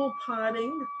double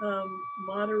potting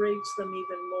moderates them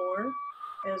even more,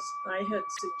 as I had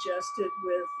suggested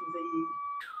with the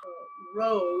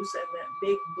rose and that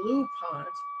big blue pot,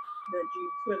 that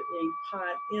you put a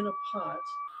pot in a pot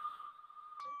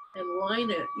and line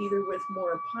it either with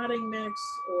more potting mix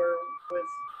or with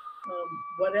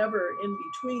whatever in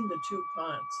between the two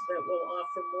pots that will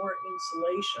offer more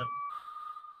insulation.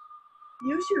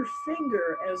 Use your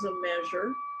finger as a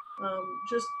measure,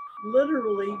 just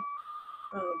literally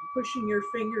pushing your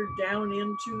finger down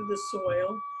into the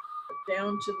soil,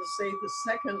 down to say the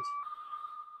second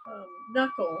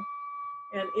knuckle.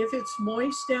 And if it's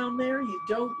moist down there, you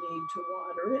don't need to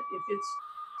water it. If it's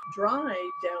dry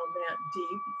down that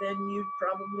deep, then you'd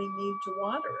probably need to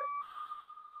water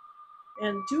it.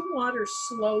 And do water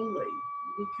slowly,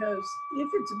 because if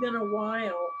it's been a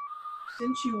while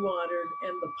since you watered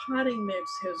and the potting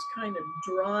mix has kind of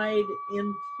dried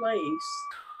in place,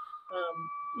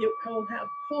 it will have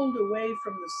pulled away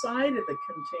from the side of the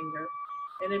container.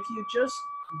 And if you just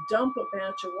dump a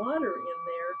batch of water in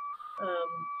there,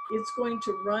 it's going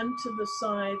to run to the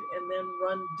side and then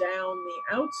run down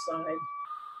the outside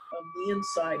of the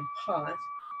inside pot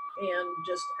and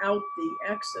just out the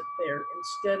exit there,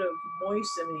 instead of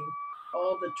moistening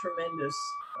all the tremendous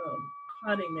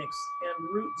potting mix and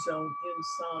root zone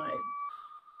inside.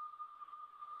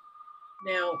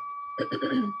 Now,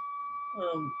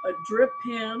 a drip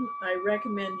pan, I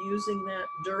recommend using that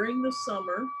during the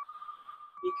summer,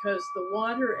 because the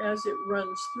water as it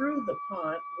runs through the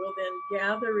pot will then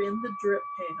gather in the drip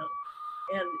pan,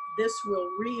 and this will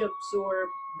reabsorb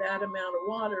that amount of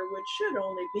water, which should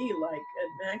only be like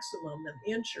at maximum an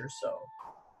inch or so,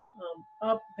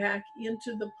 up back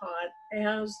into the pot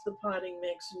as the potting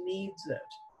mix needs it.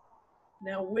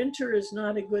 Now, winter is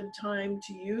not a good time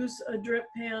to use a drip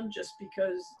pan, just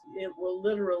because it will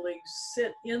literally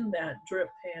sit in that drip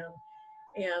pan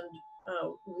and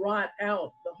rot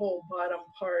out the whole bottom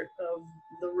part of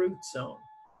the root zone.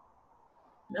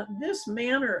 Now, this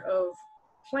manner of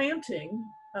planting,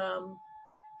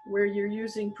 where you're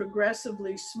using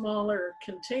progressively smaller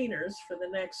containers for the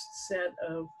next set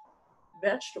of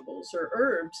vegetables or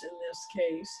herbs in this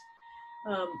case,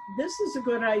 this is a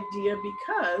good idea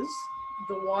because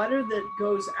the water that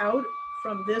goes out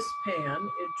from this pan,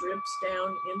 it drips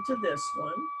down into this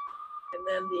one, and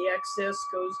then the excess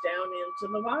goes down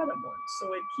into the bottom one.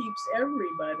 So it keeps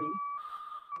everybody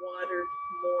watered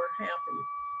more happy.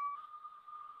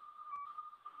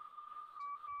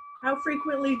 How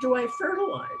frequently do I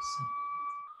fertilize?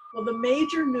 Well, the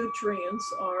major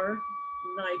nutrients are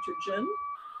nitrogen,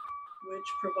 which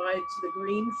provides the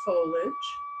green foliage,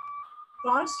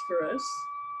 phosphorus,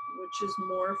 which is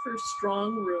more for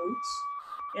strong roots,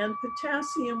 and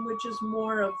potassium, which is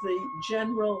more of the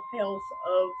general health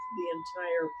of the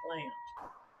entire plant.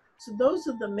 So those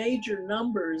are the major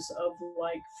numbers of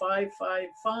like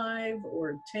 5-5-5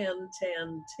 or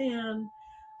 10-10-10,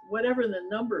 whatever the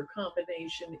number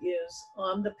combination is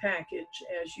on the package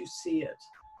as you see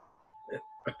it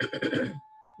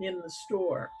in the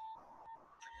store.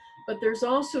 But there's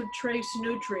also trace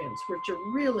nutrients, which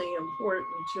are really important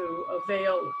to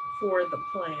avail for the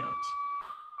plant.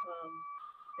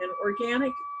 And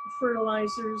organic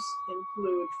fertilizers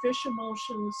include fish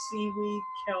emulsion, seaweed,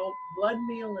 kelp, blood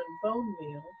meal, and bone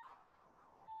meal.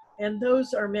 And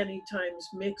those are many times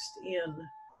mixed in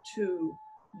to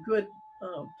good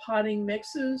potting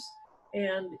mixes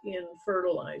and in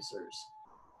fertilizers.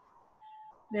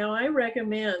 Now, I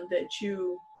recommend that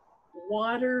you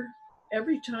water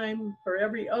every time or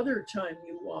every other time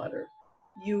you water,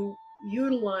 you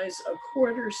utilize a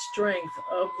quarter strength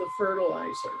of the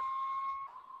fertilizer.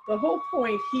 The whole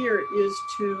point here is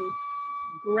to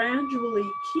gradually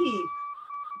keep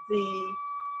the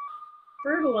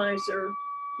fertilizer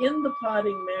in the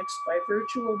potting mix by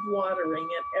virtue of watering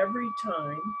it every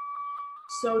time,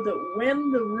 so that when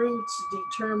the roots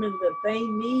determine that they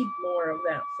need more of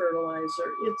that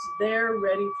fertilizer, it's there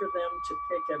ready for them to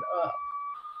pick it up.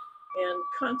 And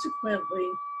consequently,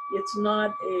 it's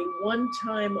not a one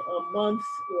time a month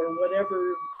or whatever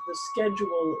the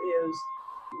schedule is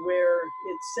where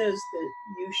it says that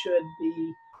you should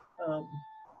be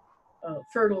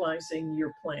fertilizing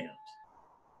your plant.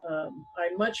 I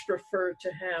much prefer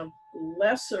to have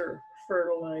lesser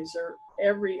fertilizer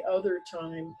every other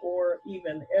time or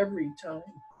even every time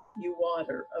you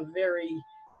water, a very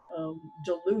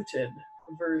diluted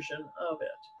version of it.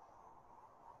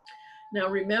 Now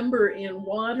remember, in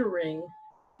watering,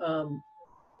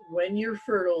 when you're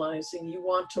fertilizing, you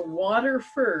want to water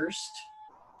first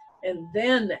and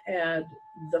then add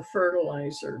the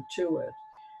fertilizer to it,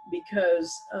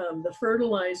 because the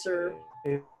fertilizer,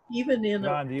 even in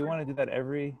Yvonne, do you want to do that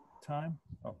every time?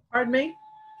 Oh. Pardon me?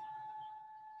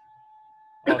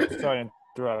 Oh, sorry to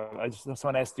interrupt. I just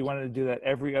want to ask, do you want to do that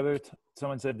every other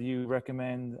someone said, do you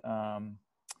recommend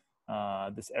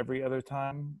this every other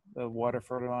time, the water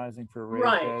fertilizing for raised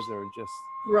beds, or just?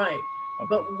 Right. Okay.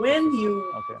 But when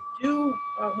you do,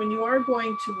 when you are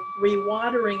going to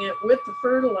re-watering it with the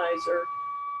fertilizer,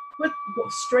 put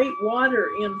straight water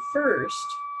in first,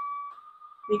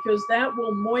 because that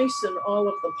will moisten all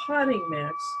of the potting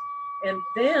mix, and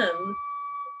then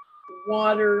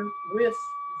water with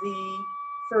the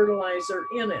fertilizer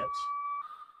in it.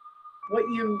 What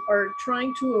you are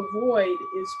trying to avoid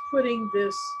is putting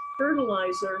this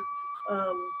fertilizer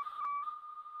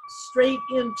straight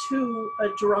into a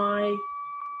dry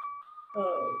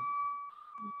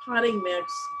potting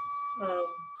mix,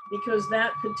 because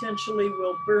that potentially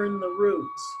will burn the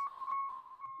roots,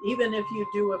 even if you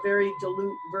do a very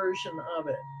dilute version of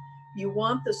it. You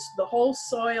want the whole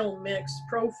soil mix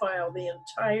profile, the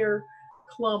entire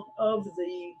clump of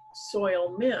the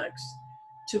soil mix,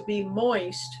 to be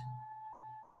moist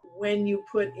when you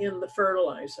put in the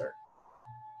fertilizer.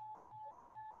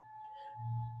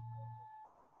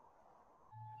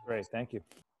 Great, thank you.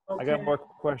 Okay. I got more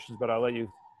questions, but I'll let you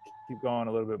keep going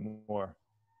a little bit more.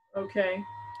 Okay.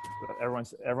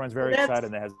 Everyone's very excited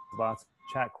and has lots of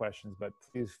chat questions, but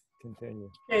please continue.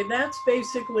 Okay, that's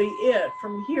basically it.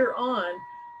 From here on,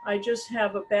 I just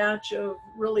have a batch of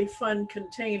really fun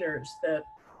containers that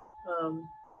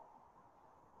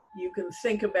you can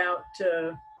think about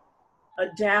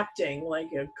adapting,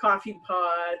 like a coffee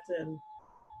pot. And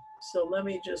so let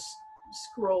me just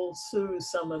scroll through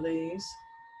some of these.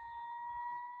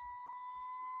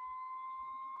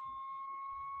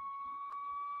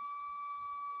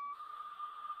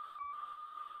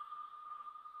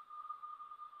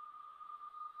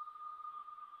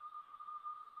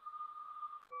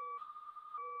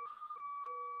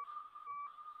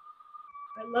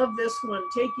 I love this one,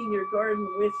 taking your garden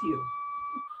with you.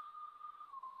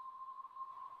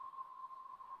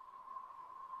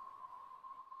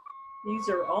 These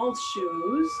are all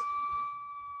shoes.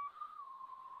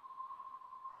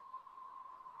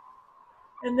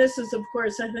 And this is, of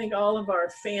course, I think all of our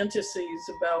fantasies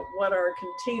about what our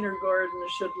container garden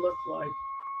should look like.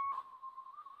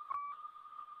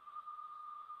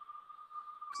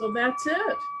 So that's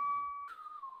it.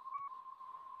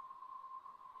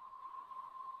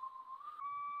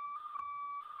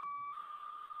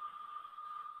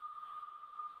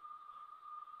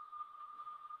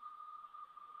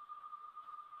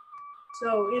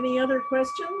 So any other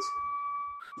questions?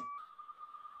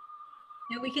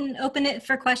 Yeah, we can open it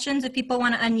for questions if people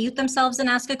want to unmute themselves and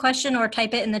ask a question, or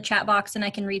type it in the chat box and I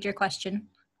can read your question.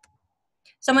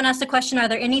 Someone asked a question, are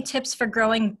there any tips for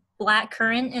growing black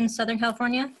currant in Southern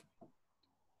California?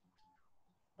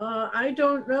 I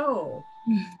don't know.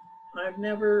 I've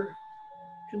never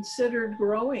considered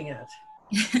growing it.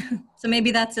 So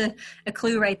maybe that's a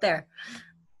clue right there.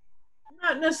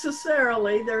 Not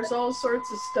necessarily. There's all sorts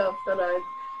of stuff that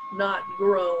I've not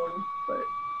grown, but.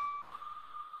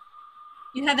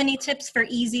 Do you have any tips for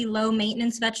easy, low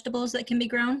maintenance vegetables that can be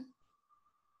grown?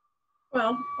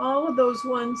 Well, all of those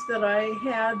ones that I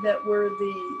had that were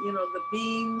the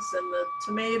beans and the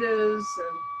tomatoes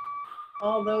and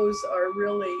all those are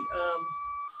really,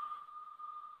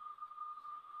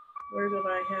 where did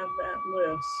I have that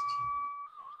list?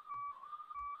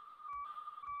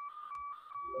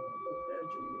 The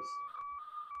veggies.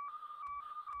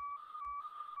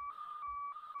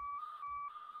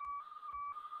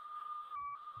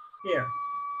 Here.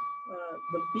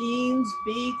 The beans,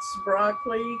 beets,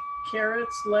 broccoli,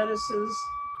 carrots, lettuces,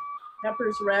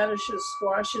 peppers, radishes,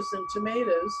 squashes, and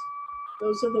tomatoes.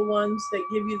 Those are the ones that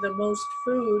give you the most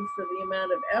food for the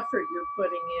amount of effort you're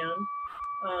putting in.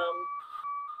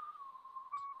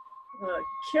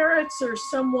 Carrots are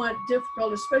somewhat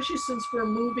difficult, especially since we're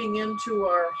moving into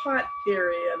our hot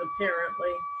period,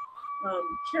 apparently.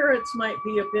 Carrots might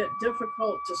be a bit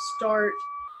difficult to start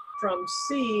from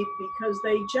seed because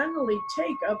they generally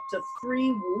take up to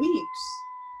 3 weeks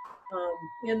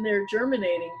in their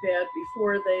germinating bed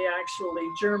before they actually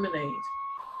germinate.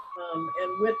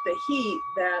 And with the heat,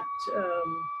 that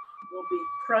will be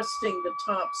crusting the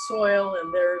topsoil,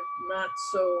 and they're not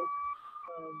so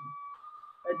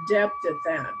adept at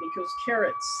that because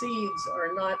carrot seeds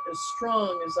are not as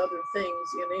strong as other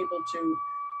things in able to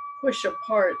push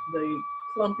apart the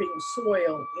clumping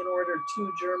soil in order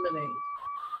to germinate.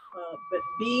 But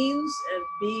beans and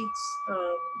beets,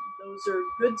 those are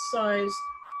good sized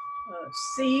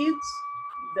seeds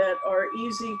that are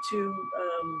easy to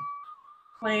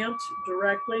plant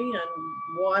directly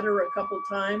and water a couple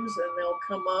times and they'll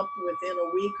come up within a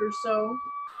week or so.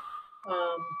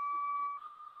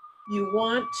 You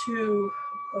want to,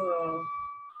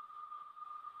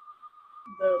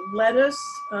 the lettuce,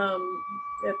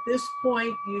 at this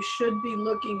point, you should be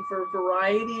looking for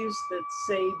varieties that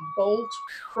say bolt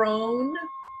prone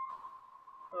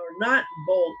or not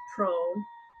bolt prone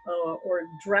or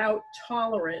drought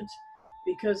tolerant,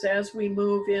 because as we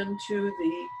move into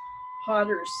the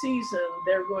hotter season,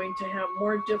 they're going to have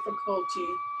more difficulty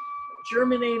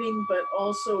germinating, but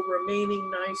also remaining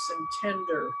nice and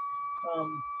tender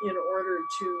in order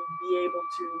to be able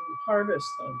to harvest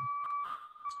them.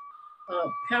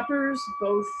 Peppers,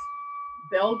 both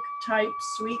bell type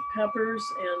sweet peppers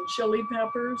and chili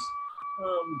peppers,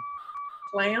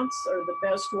 plants are the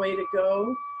best way to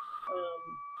go.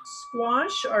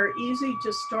 Squash are easy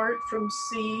to start from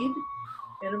seed.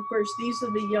 And of course, these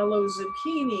are the yellow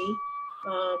zucchini,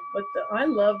 but I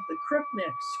love the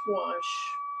crookneck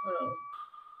squash.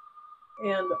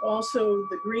 And also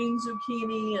the green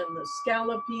zucchini and the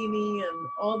scallopini and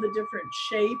all the different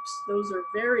shapes. Those are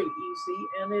very easy,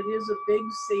 and it is a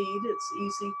big seed. It's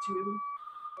easy to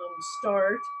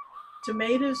start.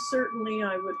 Tomatoes, certainly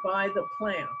I would buy the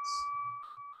plants.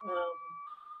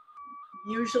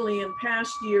 Usually in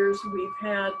past years, we've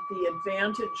had the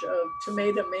advantage of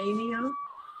tomato mania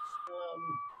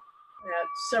at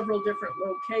several different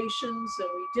locations, and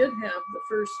we did have the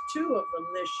first 2 of them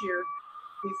this year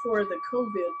before the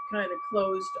COVID kind of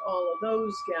closed all of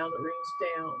those gatherings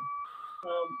down.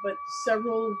 But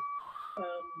several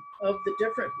of the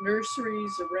different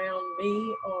nurseries around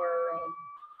me are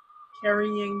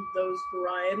carrying those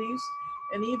varieties,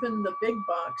 and even the big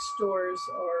box stores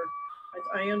are,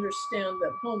 I understand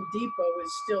that Home Depot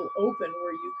is still open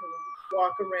where you can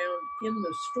walk around in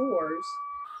the stores.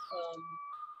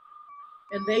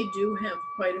 And they do have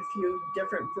quite a few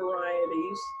different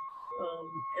varieties.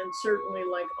 And certainly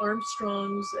like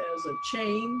Armstrong's as a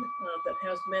chain that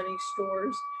has many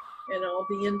stores, and all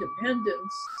the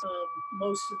independents,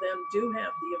 most of them do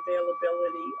have the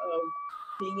availability of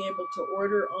being able to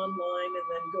order online and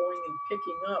then going and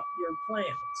picking up your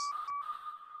plants.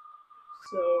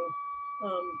 So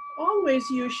always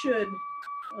you should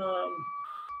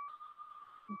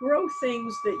grow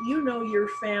things that you know your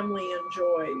family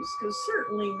enjoys. Because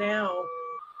certainly now,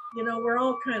 you know, we're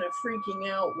all kind of freaking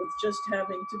out with just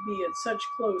having to be at such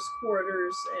close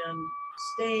quarters and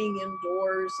staying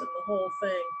indoors and the whole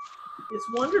thing. It's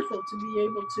wonderful to be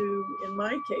able to, in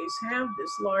my case, have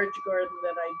this large garden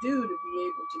that I do, to be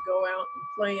able to go out and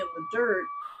play in the dirt.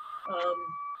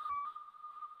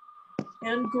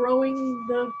 And growing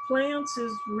the plants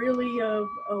is really a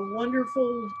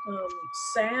wonderful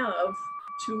salve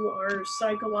to our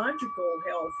psychological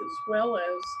health, as well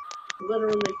as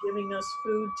literally giving us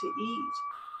food to eat.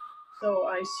 So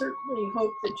I certainly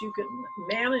hope that you can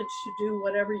manage to do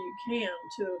whatever you can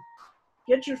to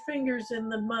get your fingers in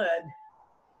the mud.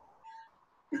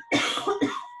 Do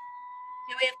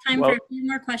we have time for a few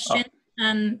more questions?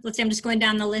 Let's see, I'm just going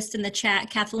down the list in the chat.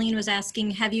 Kathleen was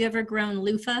asking, have you ever grown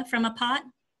loofah from a pot?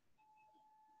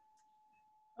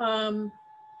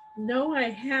 No, I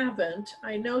haven't.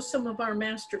 I know some of our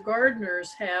master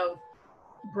gardeners have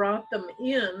brought them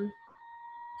in,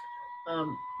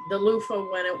 the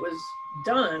loofah when it was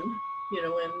done, you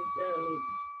know,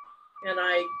 and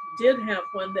I did have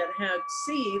one that had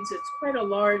seeds. It's quite a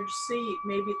large seed,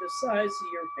 maybe the size of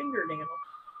your fingernail.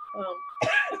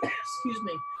 Excuse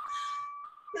me.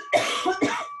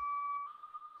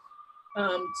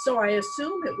 So I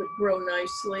assume it would grow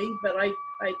nicely, but I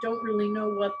don't really know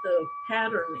what the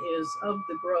pattern is of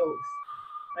the growth.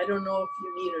 I don't know if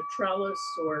you need a trellis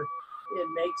or it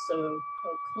makes a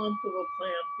clump of a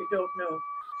plant. I don't know.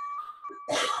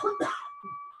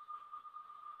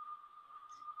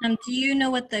 Do you know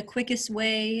what the quickest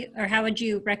way, or how would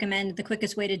you recommend the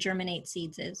quickest way to germinate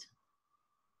seeds is?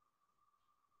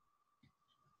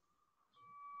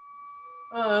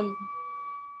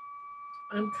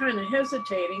 I'm kind of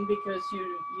hesitating because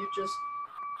you just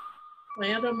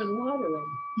plant them and water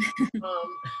them.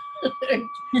 I'm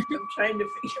trying to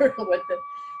figure out what the,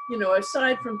 you know,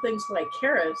 aside from things like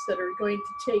carrots that are going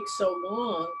to take so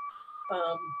long,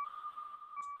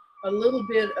 a little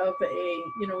bit of a,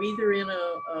 you know, either in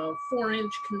a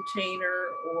 4-inch container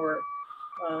or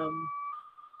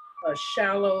a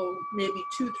shallow, maybe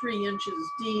 2-3 inches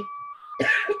deep,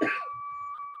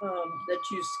 that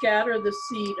you scatter the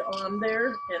seed on there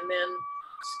and then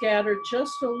scatter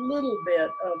just a little bit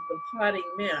of the potting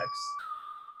mix.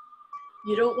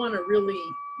 You don't want to really,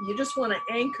 you just want to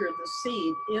anchor the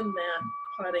seed in that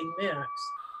potting mix.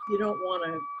 You don't want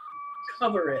to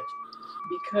cover it,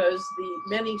 because the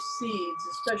many seeds,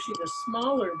 especially the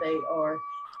smaller they are,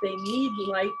 they need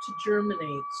light to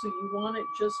germinate. So you want it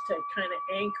just to kind of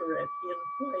anchor it in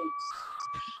place.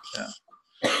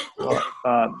 Yeah. Well,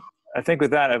 I think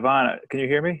with that, Yvonne, can you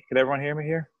hear me? Can everyone hear me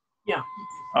here? Yeah.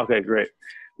 Okay, great.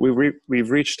 We've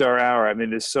reached our hour. I mean,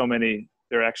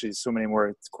 there are actually so many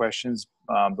more questions,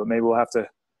 but maybe we'll have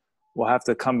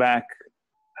to come back,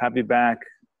 have you back,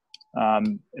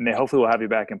 and then hopefully we'll have you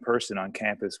back in person on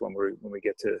campus when we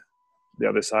get to the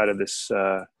other side of this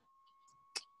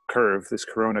curve, this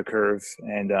Corona curve.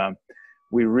 And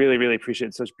we really, really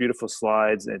appreciate such beautiful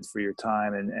slides and for your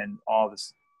time and all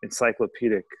this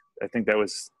encyclopedic. I think that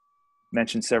was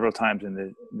mentioned several times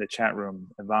in the chat room,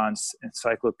 Yvonne's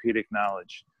encyclopedic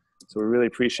knowledge. So we really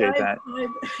appreciate that.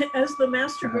 As the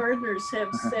master gardeners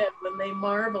have said, when they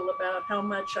marvel about how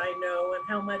much I know and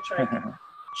how much I can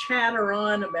chatter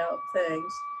on about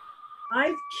things,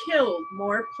 I've killed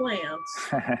more plants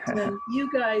than you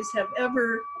guys have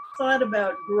ever thought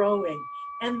about growing.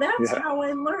 And that's how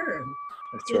I learn.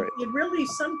 That's right. It really,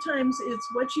 sometimes it's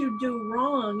what you do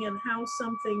wrong and how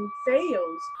something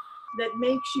fails that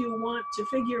makes you want to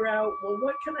figure out, well,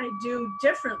 what can I do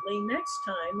differently next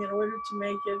time in order to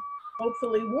make it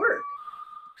hopefully work?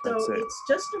 So it's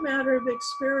just a matter of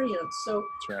experience. So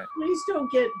please don't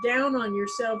get down on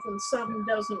yourself when something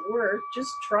doesn't work.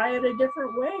 Just try it a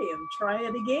different way and try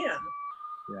it again.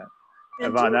 Yeah.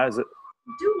 And Yvonne,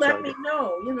 do let me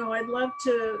know. You know, I'd love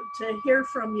to hear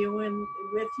from you and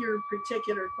with your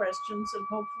particular questions, and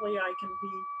hopefully I can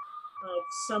be of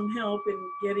some help in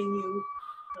getting you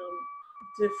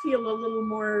to feel a little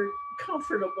more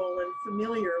comfortable and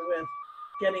familiar with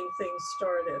getting things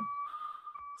started.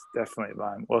 Definitely,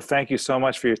 Yvonne. Well, thank you so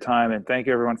much for your time, and thank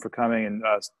you everyone for coming. And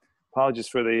apologies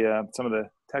for the some of the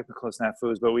technical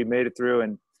snafus, but we made it through,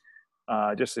 and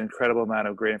just an incredible amount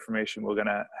of great information. We're going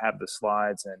to have the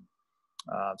slides and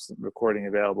some recording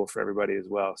available for everybody as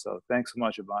well. So thanks so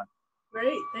much, Yvonne.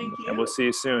 Great, thank you. And we'll see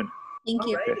you soon. Thank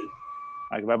you. Okay.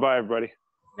 All right, bye-bye, everybody.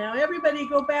 Now everybody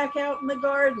go back out in the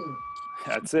garden.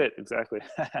 That's it, exactly.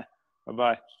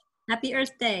 Bye-bye. Happy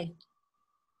Earth Day.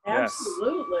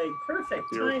 Absolutely, perfect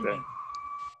Happy Earth timing. Day.